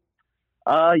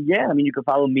 Yeah. You can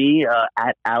follow me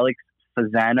at Alex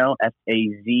Fasano,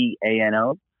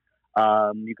 Fazano.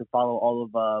 You can follow all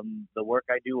of the work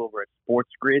I do over at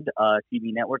Sports Grid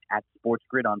TV network, at Sports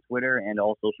Grid on Twitter and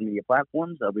all social media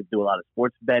platforms. We do a lot of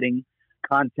sports betting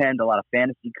content, a lot of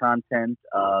fantasy content.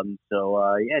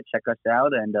 Check us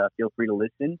out and feel free to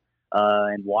listen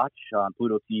and watch on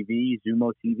Pluto TV,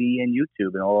 Zumo TV, and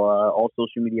YouTube, and all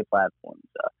social media platforms.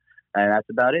 And that's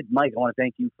about it. Mike, I want to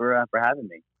thank you for having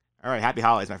me. All right. Happy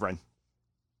holidays, my friend.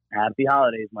 Happy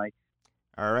holidays, Mike.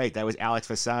 All right. That was Alex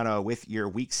Fasano with your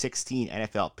Week 16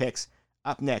 NFL picks.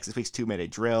 Up next, this week's 2-minute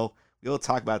drill. We will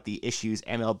talk about the issues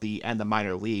MLB and the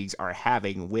minor leagues are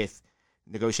having with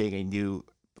negotiating a new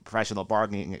professional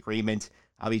bargaining agreement.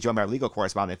 I'll be joined by our legal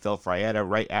correspondent, Phil Frietta,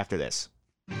 right after this.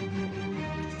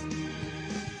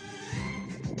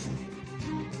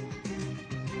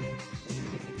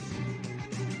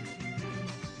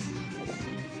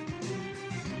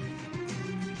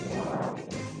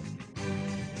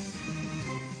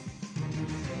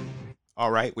 All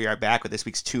right, we are back with this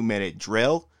week's 2-minute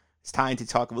drill. It's time to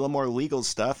talk a little more legal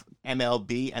stuff.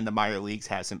 MLB and the minor leagues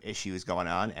have some issues going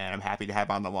on, and I'm happy to have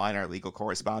on the line our legal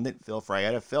correspondent, Phil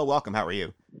Frietta. Phil, welcome. How are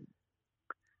you?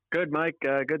 Good, Mike.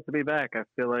 Good to be back. I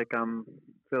feel like I'm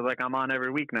on every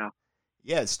week now.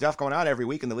 Yeah, there's stuff going on every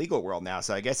week in the legal world now,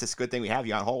 so I guess it's a good thing we have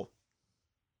you on hold.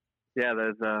 Yeah,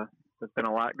 there's been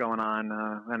a lot going on,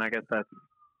 and I guess that's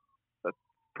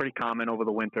pretty common over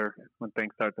the winter when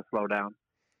things start to slow down.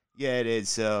 Yeah, it is.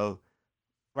 So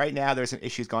right now there's some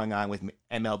issues going on with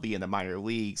MLB and the minor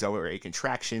leagues over a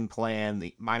contraction plan.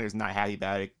 The minors not happy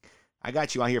about it. I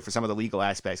got you on here for some of the legal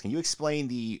aspects. Can you explain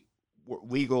the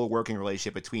legal working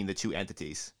relationship between the two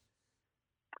entities?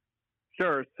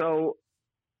 Sure. So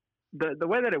the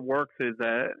way that it works is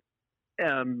that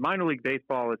minor league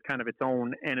baseball is kind of its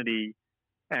own entity,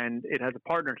 and it has a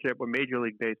partnership with Major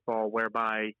League Baseball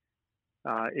whereby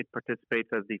it participates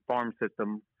as the farm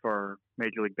system for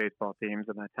Major League Baseball teams,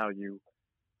 and that's how you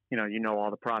know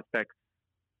all the prospects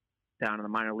down in the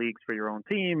minor leagues for your own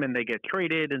team, and they get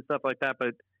traded and stuff like that.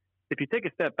 But if you take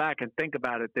a step back and think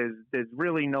about it, there's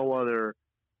really no other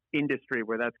industry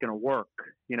where that's going to work.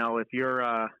 If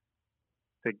you're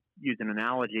to use an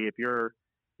analogy, if you're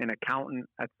an accountant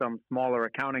at some smaller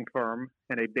accounting firm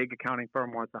and a big accounting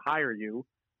firm wants to hire you,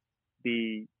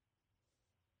 you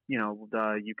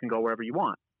can go wherever you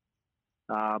want.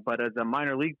 But as a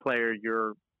minor league player,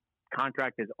 your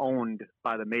contract is owned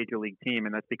by the major league team,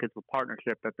 and that's because of the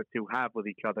partnership that the two have with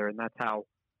each other, and that's how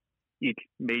each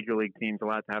major league team is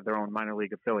allowed to have their own minor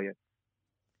league affiliate.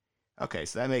 Okay,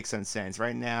 so that makes some sense.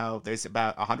 Right now, there's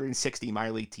about 160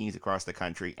 minor league teams across the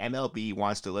country. MLB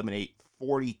wants to eliminate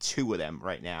 42 of them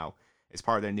right now as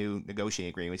part of their new negotiating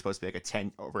agreement. It's supposed to be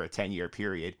like over a 10-year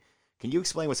period. Can you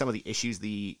explain what some of the issues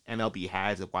the MLB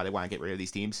has of why they want to get rid of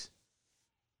these teams?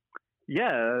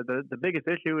 Yeah, the biggest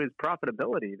issue is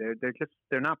profitability.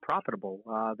 They're not profitable.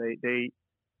 The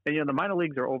minor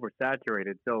leagues are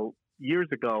oversaturated. So years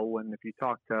ago, and if you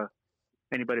talk to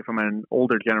anybody from an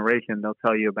older generation, they'll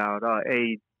tell you about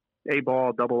A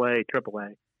ball, double A, triple A,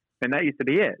 and that used to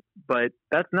be it. But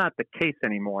that's not the case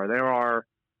anymore.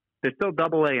 There's still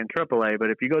double A and triple A, but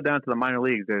if you go down to the minor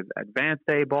leagues, there's advanced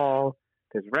A ball,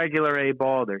 there's regular A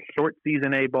ball, there's short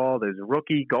season A ball, there's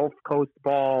rookie Gulf Coast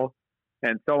ball,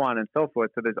 and so on and so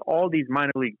forth. So there's all these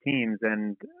minor league teams,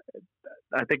 and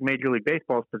I think Major League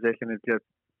Baseball's position is just,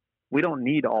 we don't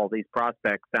need all these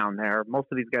prospects down there. Most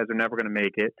of these guys are never going to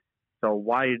make it. So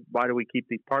why do we keep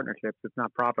these partnerships? It's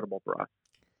not profitable for us.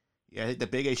 Yeah, I think the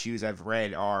big issues I've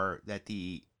read are that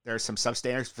there are some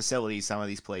substandard facilities, some of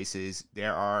these places.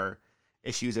 There are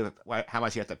issues of how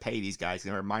much you have to pay these guys.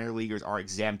 There are minor leaguers are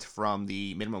exempt from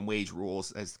the minimum wage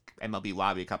rules, as MLB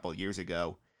lobbied a couple of years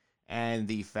ago. And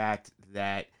the fact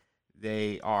that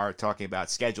they are talking about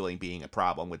scheduling being a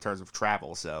problem in terms of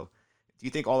travel. So do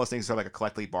you think all those things are like a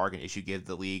collectively bargain issue, give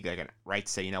the league like a right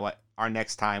to say, you know what, our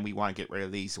next time we want to get rid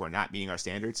of these who are not meeting our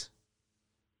standards?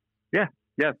 Yeah,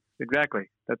 exactly.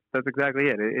 That's exactly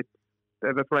it.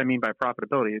 That's what I mean by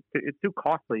profitability. It's too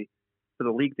costly for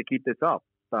the league to keep this up.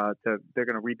 They're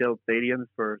going to rebuild stadiums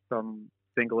for some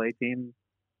single A teams,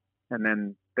 and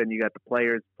then you got the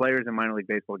players. Players in minor league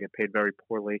baseball get paid very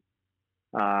poorly.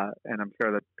 And I'm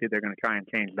sure that they're going to try and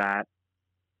change that.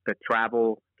 The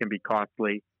travel can be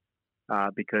costly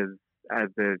because as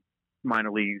the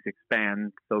minor leagues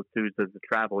expand, so too does the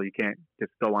travel. You can't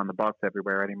just go on the bus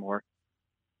everywhere anymore.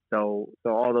 So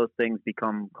all those things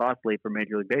become costly for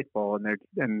Major League Baseball,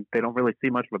 and they don't really see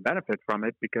much of a benefit from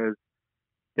it because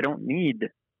they don't need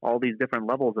all these different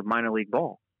levels of minor league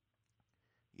ball.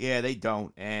 Yeah, they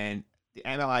don't. And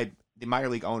the minor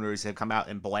league owners have come out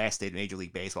and blasted Major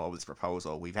League Baseball with this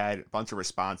proposal. We've had a bunch of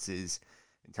responses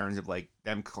in terms of like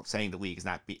them saying the league is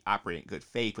not operating in good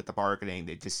faith with the bargaining.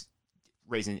 They're just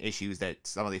raising issues that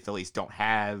some of the affiliates don't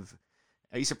have.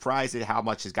 Are you surprised at how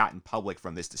much has gotten public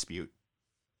from this dispute?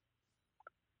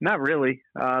 Not really,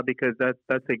 because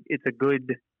it's a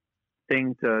good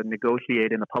thing to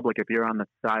negotiate in the public if you're on the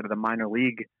side of the minor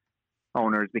league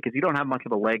owners, because you don't have much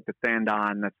of a leg to stand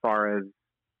on as far as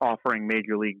offering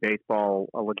Major League Baseball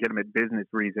a legitimate business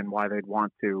reason why they'd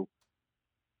want to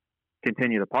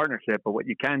continue the partnership. But what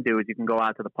you can do is you can go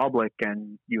out to the public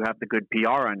and you have the good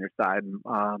PR on your side.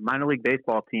 Minor League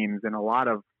Baseball teams in a lot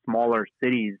of smaller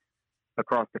cities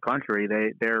across the country,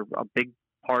 they're a big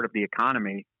part of the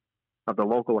economy, of the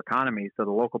local economy. So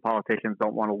the local politicians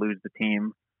don't want to lose the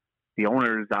team. The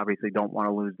owners obviously don't want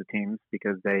to lose the teams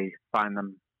because they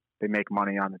make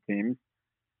money on the teams.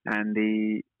 And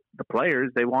the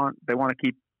players, they want to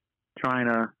keep trying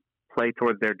to play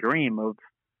towards their dream of,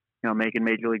 making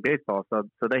Major League Baseball.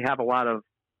 So they have a lot of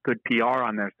good PR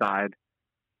on their side,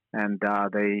 and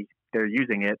they're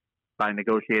using it by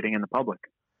negotiating in the public.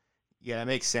 Yeah, that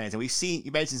makes sense. And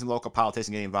you mentioned some local politicians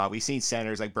getting involved. We've seen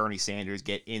senators like Bernie Sanders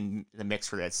get in the mix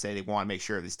for that, say they want to make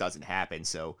sure this doesn't happen.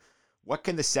 So what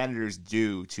can the senators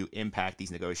do to impact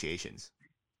these negotiations?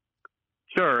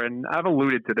 Sure, and I've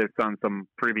alluded to this on some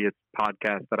previous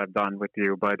podcasts that I've done with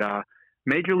you, but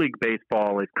Major League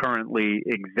Baseball is currently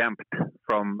exempt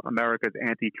from America's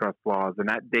antitrust laws, and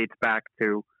that dates back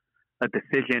to a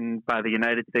decision by the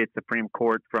United States Supreme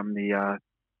Court from the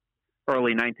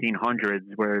early 1900s,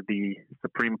 where the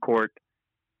Supreme Court,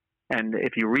 and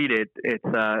if you read it,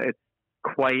 it's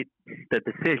quite the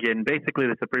decision. Basically,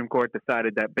 the Supreme Court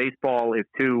decided that baseball is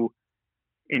too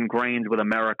ingrained with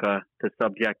America to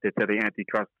subject it to the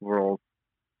antitrust rules,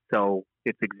 so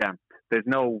it's exempt. There's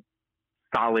no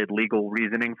solid legal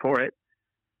reasoning for it.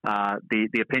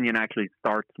 The opinion actually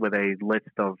starts with a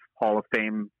list of Hall of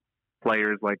Fame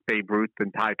players like Babe Ruth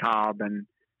and Ty Cobb and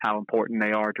how important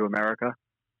they are to America.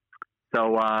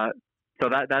 So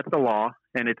that's the law,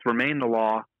 and it's remained the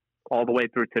law all the way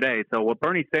through today. So what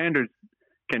Bernie Sanders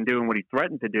can do and what he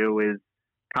threatened to do is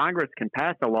Congress can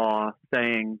pass a law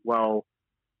saying, well,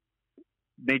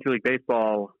 Major League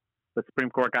Baseball, the Supreme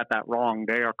Court got that wrong.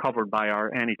 They are covered by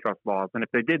our antitrust laws. And if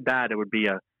they did that, it would be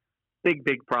a big,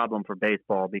 big problem for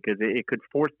baseball because it could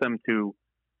force them to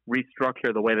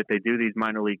restructure the way that they do these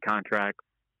minor league contracts,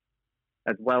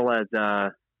 as well as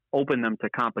open them to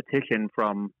competition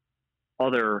from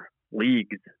other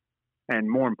leagues. And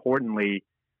more importantly,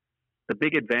 the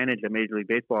big advantage that Major League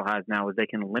Baseball has now is they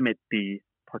can limit the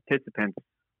participants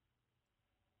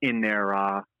in their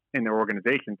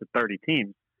organization to 30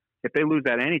 teams. If they lose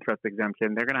that antitrust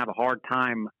exemption, they're going to have a hard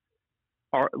time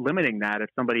limiting that if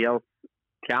somebody else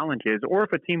challenges or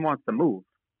if a team wants to move.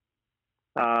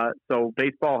 So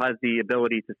baseball has the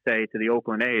ability to say to the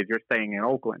Oakland A's, you're staying in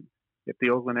Oakland. If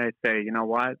the Oakland A's say, you know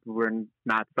what, we're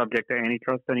not subject to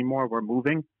antitrust anymore, we're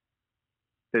moving,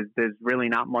 there's really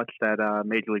not much that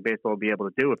Major League Baseball will be able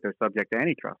to do if they're subject to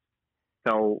antitrust.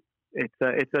 So it's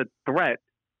a threat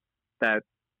that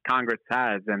Congress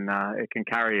has, and it can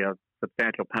carry a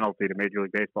substantial penalty to Major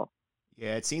League Baseball.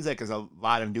 Yeah, it seems like there's a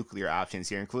lot of nuclear options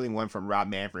here, including one from Rob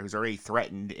Manfred, who's already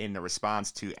threatened in the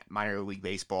response to minor league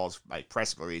baseball's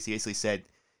press release. He basically said,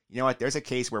 you know what, there's a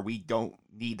case where we don't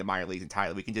need the minor leagues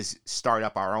entirely. We can just start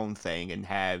up our own thing and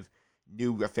have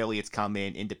new affiliates come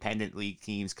in, independent league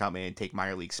teams come in, take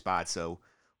minor league spots. So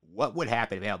what would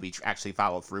happen if MLB actually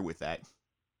followed through with that?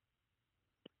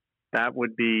 That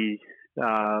would be,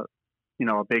 a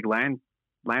big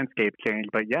landscape change.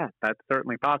 But yeah, that's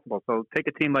certainly possible. So take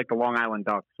a team like the Long Island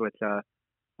Ducks, which a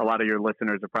lot of your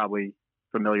listeners are probably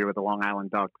familiar with the Long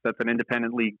Island Ducks. That's an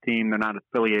independent league team. They're not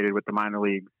affiliated with the minor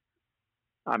leagues.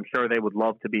 I'm sure they would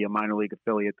love to be a minor league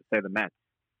affiliate to, say, the Mets,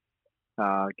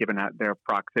 given that their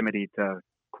proximity to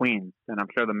Queens. And I'm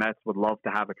sure the Mets would love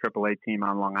to have a AAA team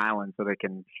on Long Island so they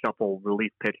can shuffle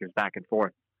relief pitchers back and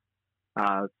forth.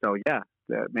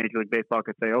 Major League Baseball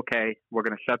could say, okay, we're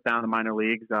going to shut down the minor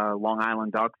leagues. Long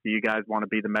Island Ducks, do you guys want to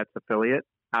be the Mets affiliate?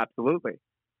 Absolutely.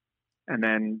 And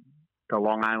then the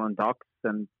Long Island Ducks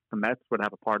and the Mets would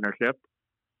have a partnership.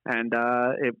 And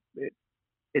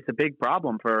it's a big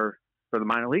problem for the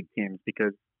minor league teams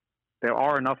because there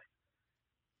are enough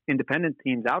independent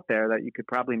teams out there that you could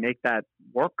probably make that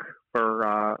work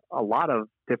for a lot of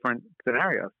different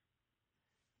scenarios.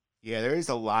 Yeah, there is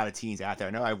a lot of teams out there.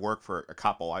 I know I've worked for a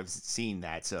couple. I've seen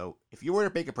that. So if you were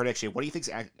to make a prediction, what do you think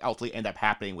ultimately end up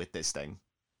happening with this thing?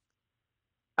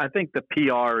 I think the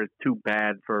PR is too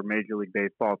bad for Major League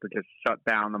Baseball to just shut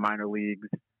down the minor leagues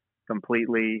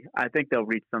completely. I think they'll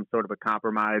reach some sort of a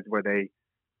compromise where they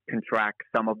contract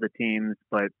some of the teams,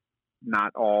 but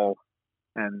not all,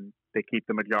 and they keep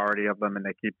the majority of them and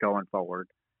they keep going forward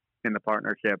in the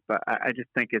partnership. But I just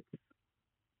think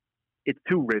it's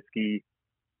too risky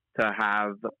to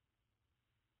have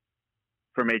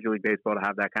for Major League Baseball to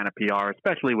have that kind of PR,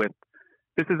 especially with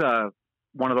this is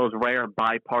one of those rare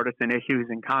bipartisan issues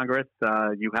in Congress.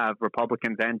 You have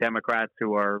Republicans and Democrats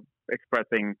who are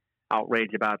expressing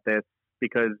outrage about this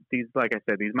because these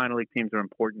minor league teams are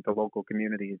important to local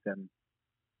communities and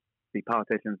the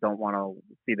politicians don't want to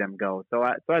see them go. So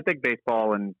I think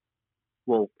baseball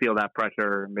will feel that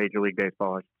pressure, Major League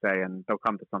Baseball, I should say, and they'll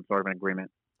come to some sort of an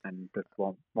agreement and this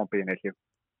won't be an issue.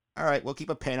 All right, we'll keep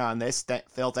a pin on this.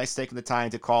 Phil, thanks for taking the time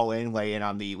to call in, weigh in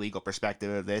on the legal perspective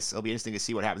of this. It'll be interesting to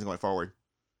see what happens going forward.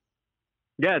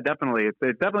 Yeah, definitely.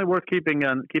 It's definitely worth keeping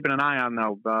an eye on,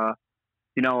 though. A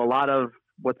lot of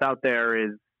what's out there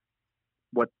is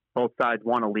what both sides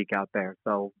want to leak out there.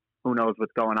 So who knows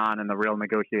what's going on in the real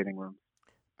negotiating room.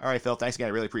 All right, Phil, thanks again.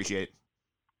 I really appreciate it.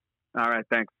 All right,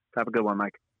 thanks. Have a good one,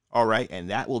 Mike. All right,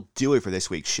 and that will do it for this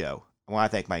week's show. I want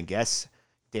to thank my guests,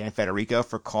 Dan Federico,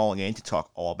 for calling in to talk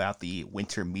all about the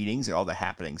winter meetings and all the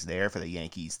happenings there for the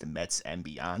Yankees, the Mets, and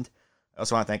beyond. I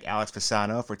also want to thank Alex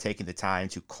Fasano for taking the time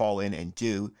to call in and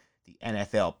do the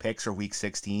NFL picks for Week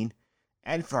 16,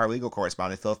 and for our legal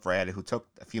correspondent, Phil Frad, who took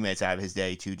a few minutes out of his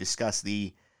day to discuss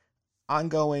the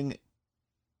ongoing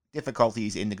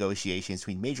difficulties in negotiations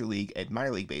between Major League and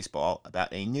Minor League Baseball about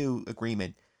a new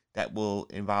agreement that will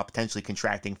involve potentially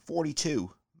contracting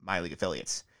 42 minor league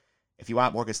affiliates. If you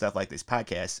want more good stuff like this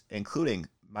podcast, including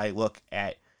my look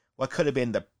at what could have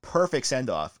been the perfect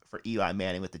send-off for Eli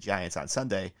Manning with the Giants on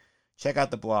Sunday, check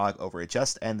out the blog over at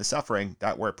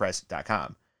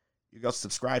justendthesuffering.wordpress.com. You can also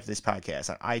subscribe to this podcast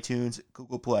on iTunes,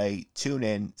 Google Play,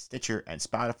 TuneIn, Stitcher, and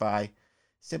Spotify.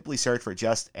 Simply search for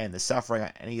Just End the Suffering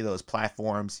on any of those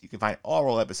platforms. You can find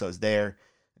all our episodes there,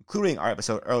 including our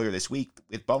episode earlier this week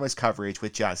with bonus coverage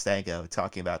with John Stanko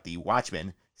talking about the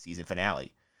Watchmen season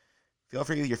finale. Feel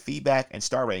free to give your feedback and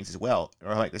star ratings as well,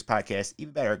 and make this podcast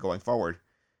even better going forward.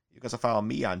 You can also follow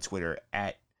me on Twitter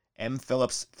at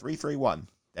mphillips331.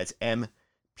 That's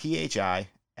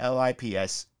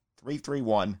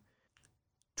MPHILIPS331.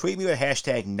 Tweet me with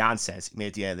hashtag nonsense if you made it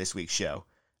at the end of this week's show.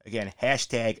 Again,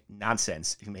 hashtag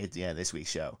nonsense if you made it at the end of this week's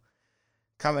show.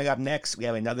 Coming up next, we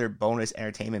have another bonus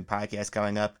entertainment podcast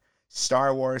coming up.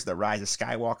 Star Wars: The Rise of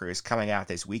Skywalker is coming out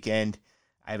this weekend.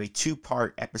 I have a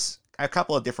two-part episode, a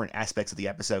couple of different aspects of the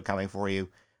episode coming for you.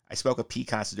 I spoke with Pete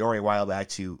Considori a while back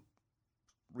to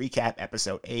recap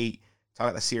episode 8, talk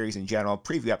about the series in general,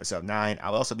 preview episode 9.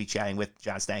 I'll also be chatting with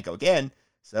John Stanko again.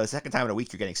 So the second time in a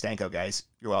week you're getting Stanko, guys.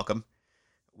 You're welcome.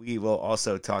 We will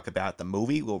also talk about the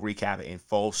movie. We'll recap it in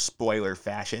full spoiler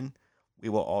fashion. We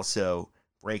will also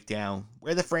break down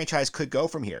where the franchise could go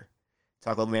from here.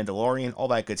 Talk a little Mandalorian, all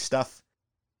that good stuff.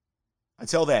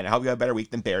 Until then, I hope you have a better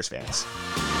week than Bears fans.